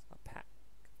 cards a pack.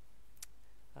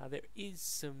 There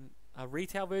is a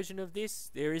retail version of this.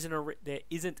 There isn't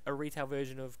a retail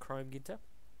version of Chrome Ginter,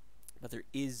 but there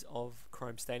is of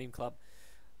Chrome Stadium Club.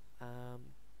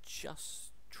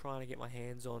 Just trying to get my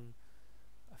hands on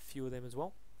a few of them as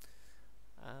well.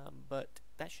 But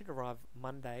that should arrive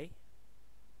Monday.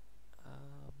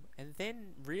 And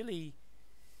then really,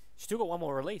 still got one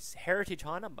more release. Heritage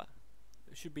High Number.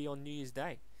 It should be on New Year's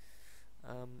Day.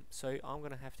 So I'm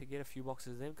going to have to get a few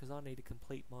boxes of them because I need to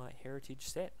complete my Heritage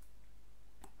set.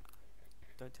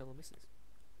 Don't tell the missus.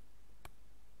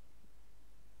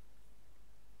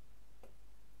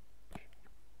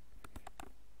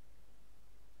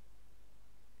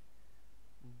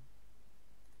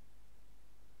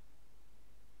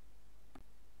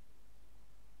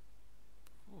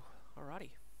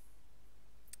 Alrighty.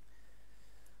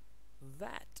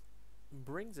 That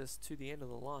brings us to the end of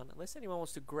the line. Unless anyone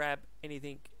wants to grab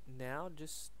anything now,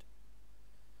 just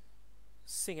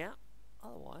sing out.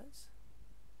 Otherwise,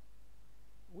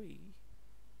 we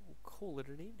will call it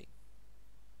an evening.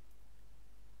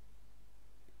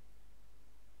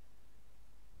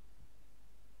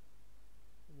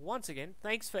 Once again,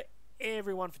 thanks for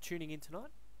everyone for tuning in tonight.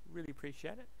 Really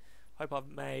appreciate it. Hope I've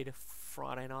made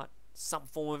Friday night some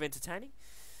form of entertaining.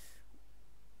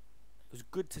 It was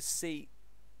good to see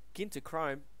Ginter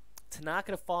Chrome,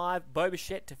 Tanaka to 5,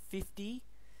 Bobichette to 50.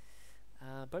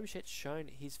 Bobichette's shown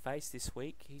his face this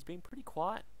week. He's been pretty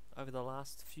quiet over the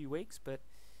last few weeks, but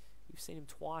we've seen him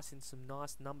twice in some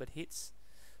nice numbered hits.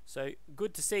 So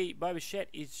good to see Bobichette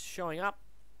is showing up.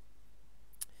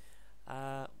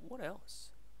 What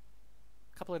else?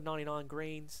 A couple of 99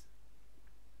 greens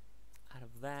out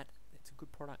of that. It's a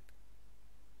good product.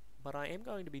 But I am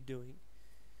going to be doing...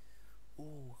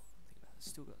 Ooh, think about it.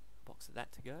 Still got a box of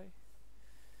that to go.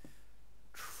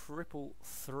 Triple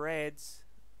threads.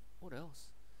 What else?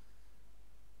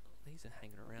 Oh, these are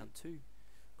hanging around too.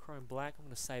 Chrome black. I'm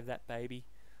going to save that baby.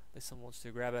 Unless someone wants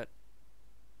to grab it.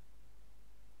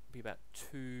 It'll be about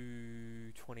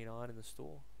 $2.29 in the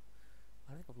store.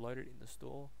 I think I've loaded it in the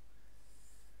store.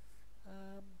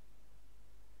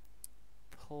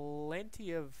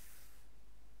 Plenty of...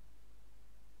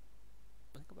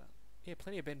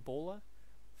 plenty of Ben Baller.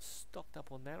 Stocked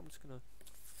up on that. I'm just gonna...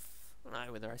 I don't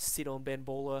know whether I sit on Ben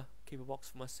Baller, keep a box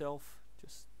for myself,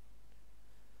 just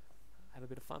have a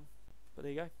bit of fun. But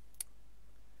there you go.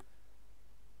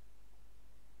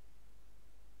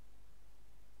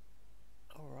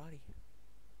 Alrighty.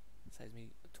 Saves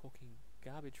me talking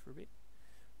garbage for a bit.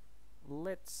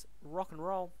 Let's rock and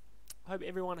roll. Hope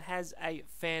everyone has a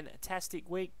fantastic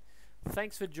week.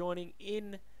 Thanks for joining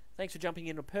in. Thanks for jumping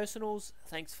into personals.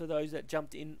 Thanks for those that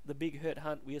jumped in the Big Hurt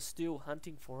Hunt. We are still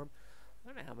hunting for them. I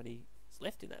don't know how many is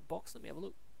left in that box. Let me have a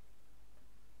look.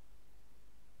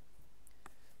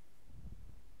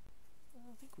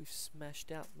 I think we've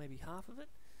smashed out maybe half of it.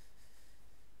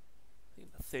 I think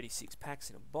about 36 packs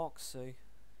in a box, so let's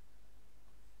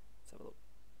have a look.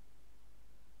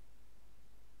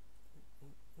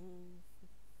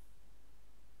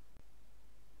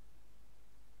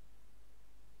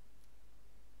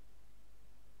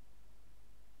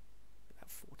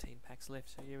 About 14 packs left,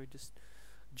 so yeah, we're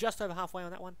just over halfway on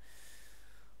that one.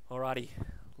 Alrighty,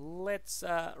 let's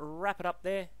wrap it up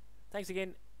there. Thanks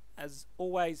again, as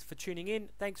always, for tuning in.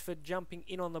 Thanks for jumping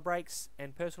in on the breaks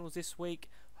and personals this week.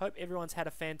 Hope everyone's had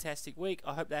a fantastic week.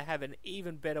 I hope they have an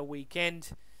even better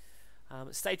weekend.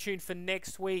 Stay tuned for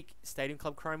next week. Stadium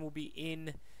Club Chrome will be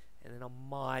in, and then I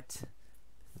might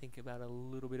think about a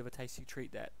little bit of a tasty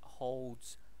treat that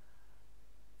holds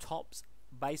Topps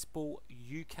Baseball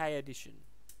UK edition.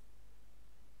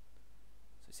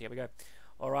 So see how we go.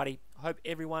 Alrighty, hope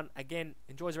everyone again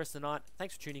enjoys the rest of the night.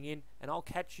 Thanks for tuning in, and I'll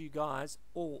catch you guys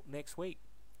all next week.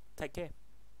 Take care.